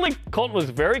 But luckily, Colton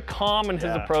was very calm in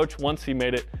his approach once he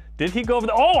made it. Did he go over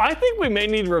the? Oh, I think we may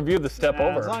need to review the step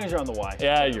over. As long as you're on the Y.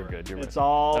 Yeah, you're good. You're It's right.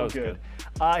 all That was good.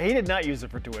 He did not use it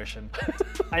for tuition.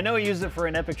 I know he used it for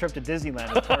an epic trip to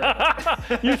Disneyland. With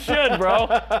Target. You should, bro.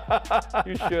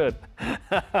 You should.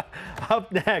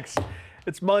 Up next,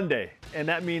 it's Monday, and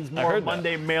that means more heard that.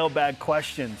 Monday mailbag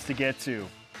questions to get to.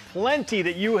 plenty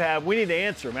that you have. We need to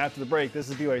answer them after the break. This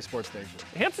is BYU Sports Nation.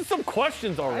 Answer some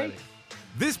questions already. Right.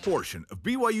 This portion of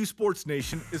BYU Sports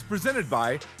Nation is presented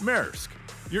by Maersk,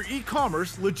 your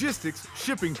e-commerce logistics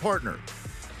shipping partner.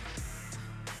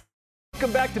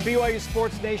 Welcome back to BYU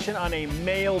Sports Nation on a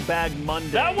Mailbag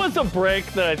Monday. That was a break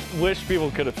that I wish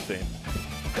people could have seen.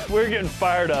 We're getting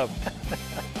fired up.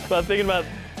 About thinking about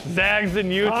Zags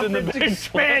and Utes in the Conference Big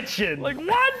expansion. 12. Like,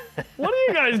 what? What are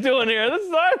you guys doing here? This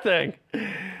is our thing.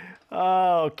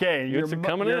 Okay, Utes are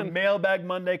coming your in. Mailbag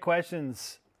Monday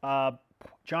questions.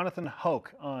 Jonathan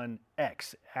Hoke on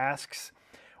X asks,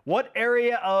 what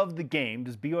area of the game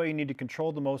does BYU need to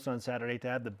control the most on Saturday to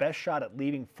have the best shot at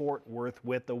leaving Fort Worth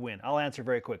with a win? I'll answer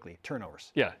very quickly.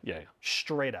 Turnovers. Yeah.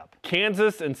 Straight up.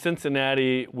 Kansas and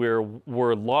Cincinnati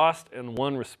were lost and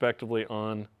won respectively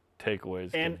on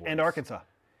takeaways. And Arkansas.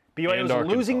 BYU And was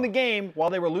Arkansas. losing the game while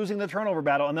they were losing the turnover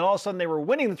battle, and then all of a sudden they were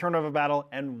winning the turnover battle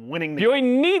and winning the BYU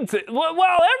needs it. Well,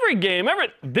 every game,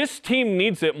 this team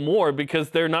needs it more because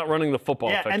they're not running the football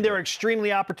Yeah, effectively. and they're extremely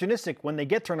opportunistic. When they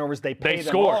get turnovers, they pay They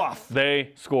them score. off.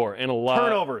 They score and a lot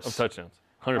Turnovers. of touchdowns.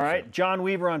 100%. All right, John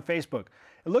Weaver on Facebook.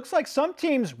 It looks like some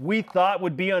teams we thought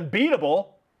would be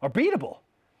unbeatable are beatable.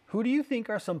 Who do you think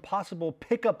are some possible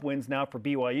pickup wins now for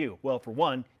BYU? Well, for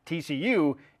one,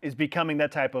 TCU is becoming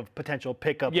that type of potential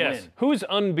pickup Yes. win. Who's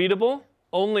unbeatable?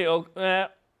 Only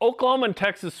Oklahoma and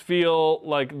Texas feel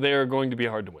like they're going to be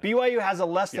hard to win. BYU has a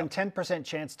less than 10%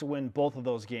 chance to win both of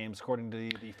those games, according to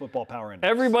the Football Power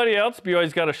Index. Everybody else,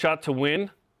 BYU's got a shot to win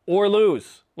or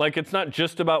lose. Like, it's not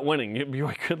just about winning.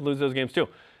 BYU could lose those games too.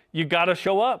 You got to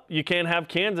show up. You can't have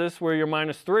Kansas where you're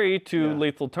 -3 to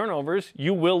lethal turnovers.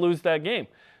 You will lose that game.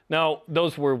 Now,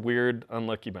 those were weird,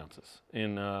 unlucky bounces.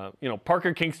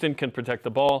 Parker Kingston can protect the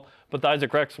ball, but the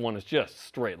Isaac Rex one is just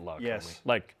straight luck. Yes. Homie.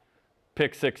 Like,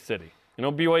 pick six city.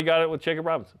 BYU got it with Jacob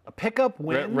Robinson. A pickup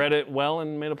win. Read it well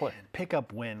and made a play.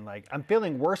 Pickup win. Like, I'm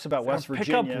feeling worse about West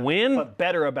pickup Virginia, win? but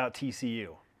better about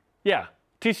TCU. Yeah,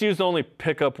 TCU's the only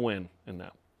pickup win in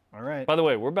that. All right. By the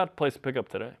way, we're about to play some pickup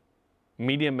today.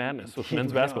 Media Madness with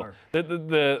men's We basketball. are.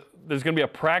 There's going to be a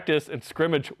practice and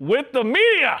scrimmage with the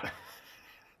media.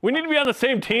 We need to be on the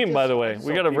same team, by the way.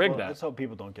 We got to rig that. Let's hope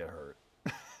people don't get hurt.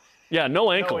 Yeah,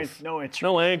 no ankles. No injuries.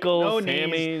 No ankles, No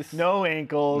hammies. knees. No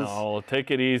ankles. No,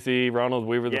 take it easy. Ronald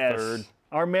Weaver Yes. III.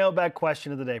 Our mailbag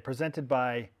question of the day, presented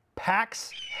by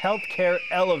PAX Healthcare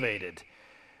Elevated.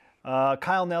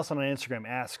 Kyle Nelson on Instagram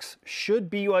asks,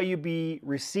 should BYU be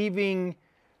receiving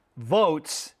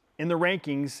votes in the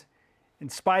rankings in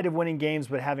spite of winning games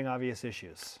but having obvious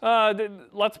issues?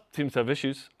 Lots of teams have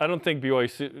issues. I don't think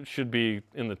BYU should be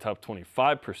in the top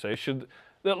 25 per se.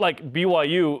 Like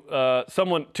BYU,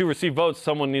 someone to receive votes,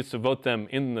 someone needs to vote them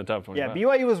in the top 25. Yeah,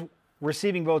 BYU was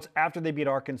receiving votes after they beat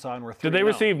Arkansas and were 3-0. Did they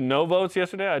receive no votes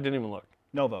yesterday? I didn't even look.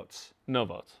 No votes. No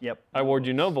votes. Yep. I award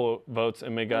you no votes,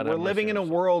 and may God We're have mercy living in a on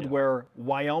us. world where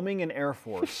Wyoming and Air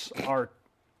Force are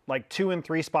like 2 and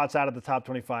 3 spots out of the top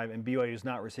 25, and BYU is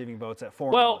not receiving votes at 4.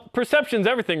 Well, perception's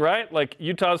everything, right? Like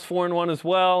Utah's 4-1 as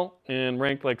well, and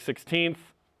ranked like 16th.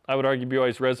 I would argue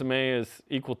BYU's resume is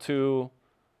equal to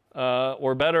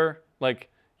or better. Like,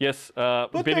 yes, they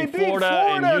beating beat Florida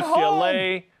and Florida at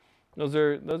UCLA. Those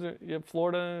are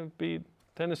Florida beat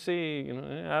Tennessee.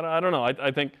 I don't know.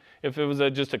 I think if it was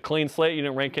just a clean slate, you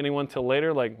didn't rank anyone till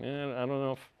later. Like, I don't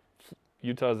know if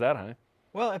Utah's that high.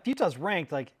 Well, if Utah's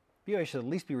ranked, like BYU should at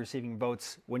least be receiving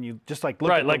votes when you just like look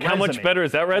Right, at like the how much resume. better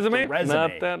is that resume? The resume.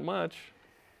 Not that much.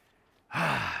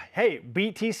 Hey,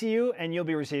 beat TCU and you'll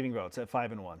be receiving votes at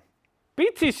 5-1.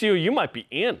 Beat TCU, you might be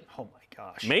in. Oh my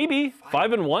gosh. Maybe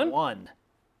 5-1. 1.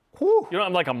 Whew. You don't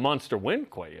have like a monster win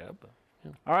quite yet. But.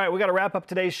 All right, we got to wrap up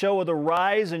today's show with a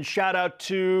rise and shout out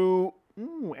to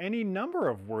any number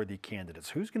of worthy candidates.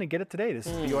 Who's going to get it today? This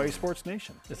is BYU Sports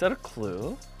Nation. Is that a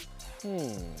clue?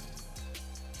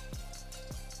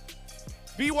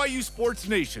 BYU Sports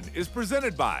Nation is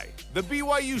presented by the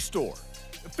BYU Store,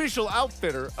 official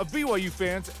outfitter of BYU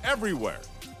fans everywhere.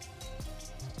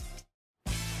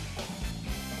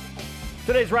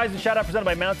 Today's Rise and Shout Out presented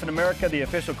by Mountain America, the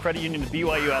official credit union of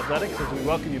BYU Athletics, as we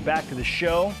welcome you back to the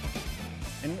show.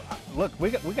 And look, we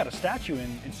got a statue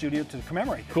in studio to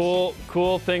commemorate this.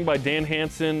 Cool thing by Dan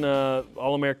Hansen,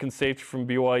 All-American safety from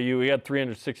BYU. He had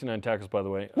 369 tackles, by the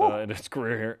way, in his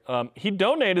career here. He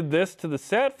donated this to the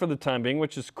set for the time being,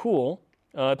 which is cool.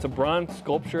 It's a bronze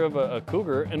sculpture of a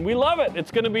cougar, and we love it. It's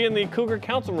going to be in the Cougar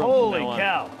Council Room. Holy from now on.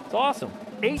 cow. It's awesome.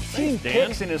 18 Thanks, Dan.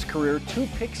 picks in his career, 2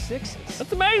 pick sixes.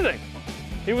 That's amazing.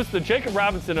 He was the Jacob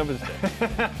Robinson of his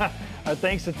day. Our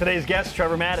thanks to today's guest,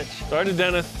 Trevor Matich. Sorry to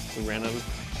Dennis. We ran out of.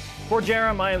 For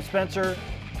Jarom, I am Spencer,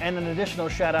 and an additional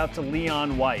shout out to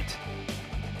Leon White.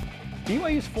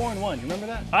 BYU's 4-1. You remember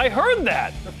that? I heard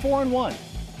that. They're 4-1.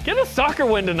 Get a soccer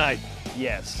win tonight.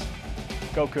 Yes.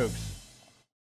 Go Cougs.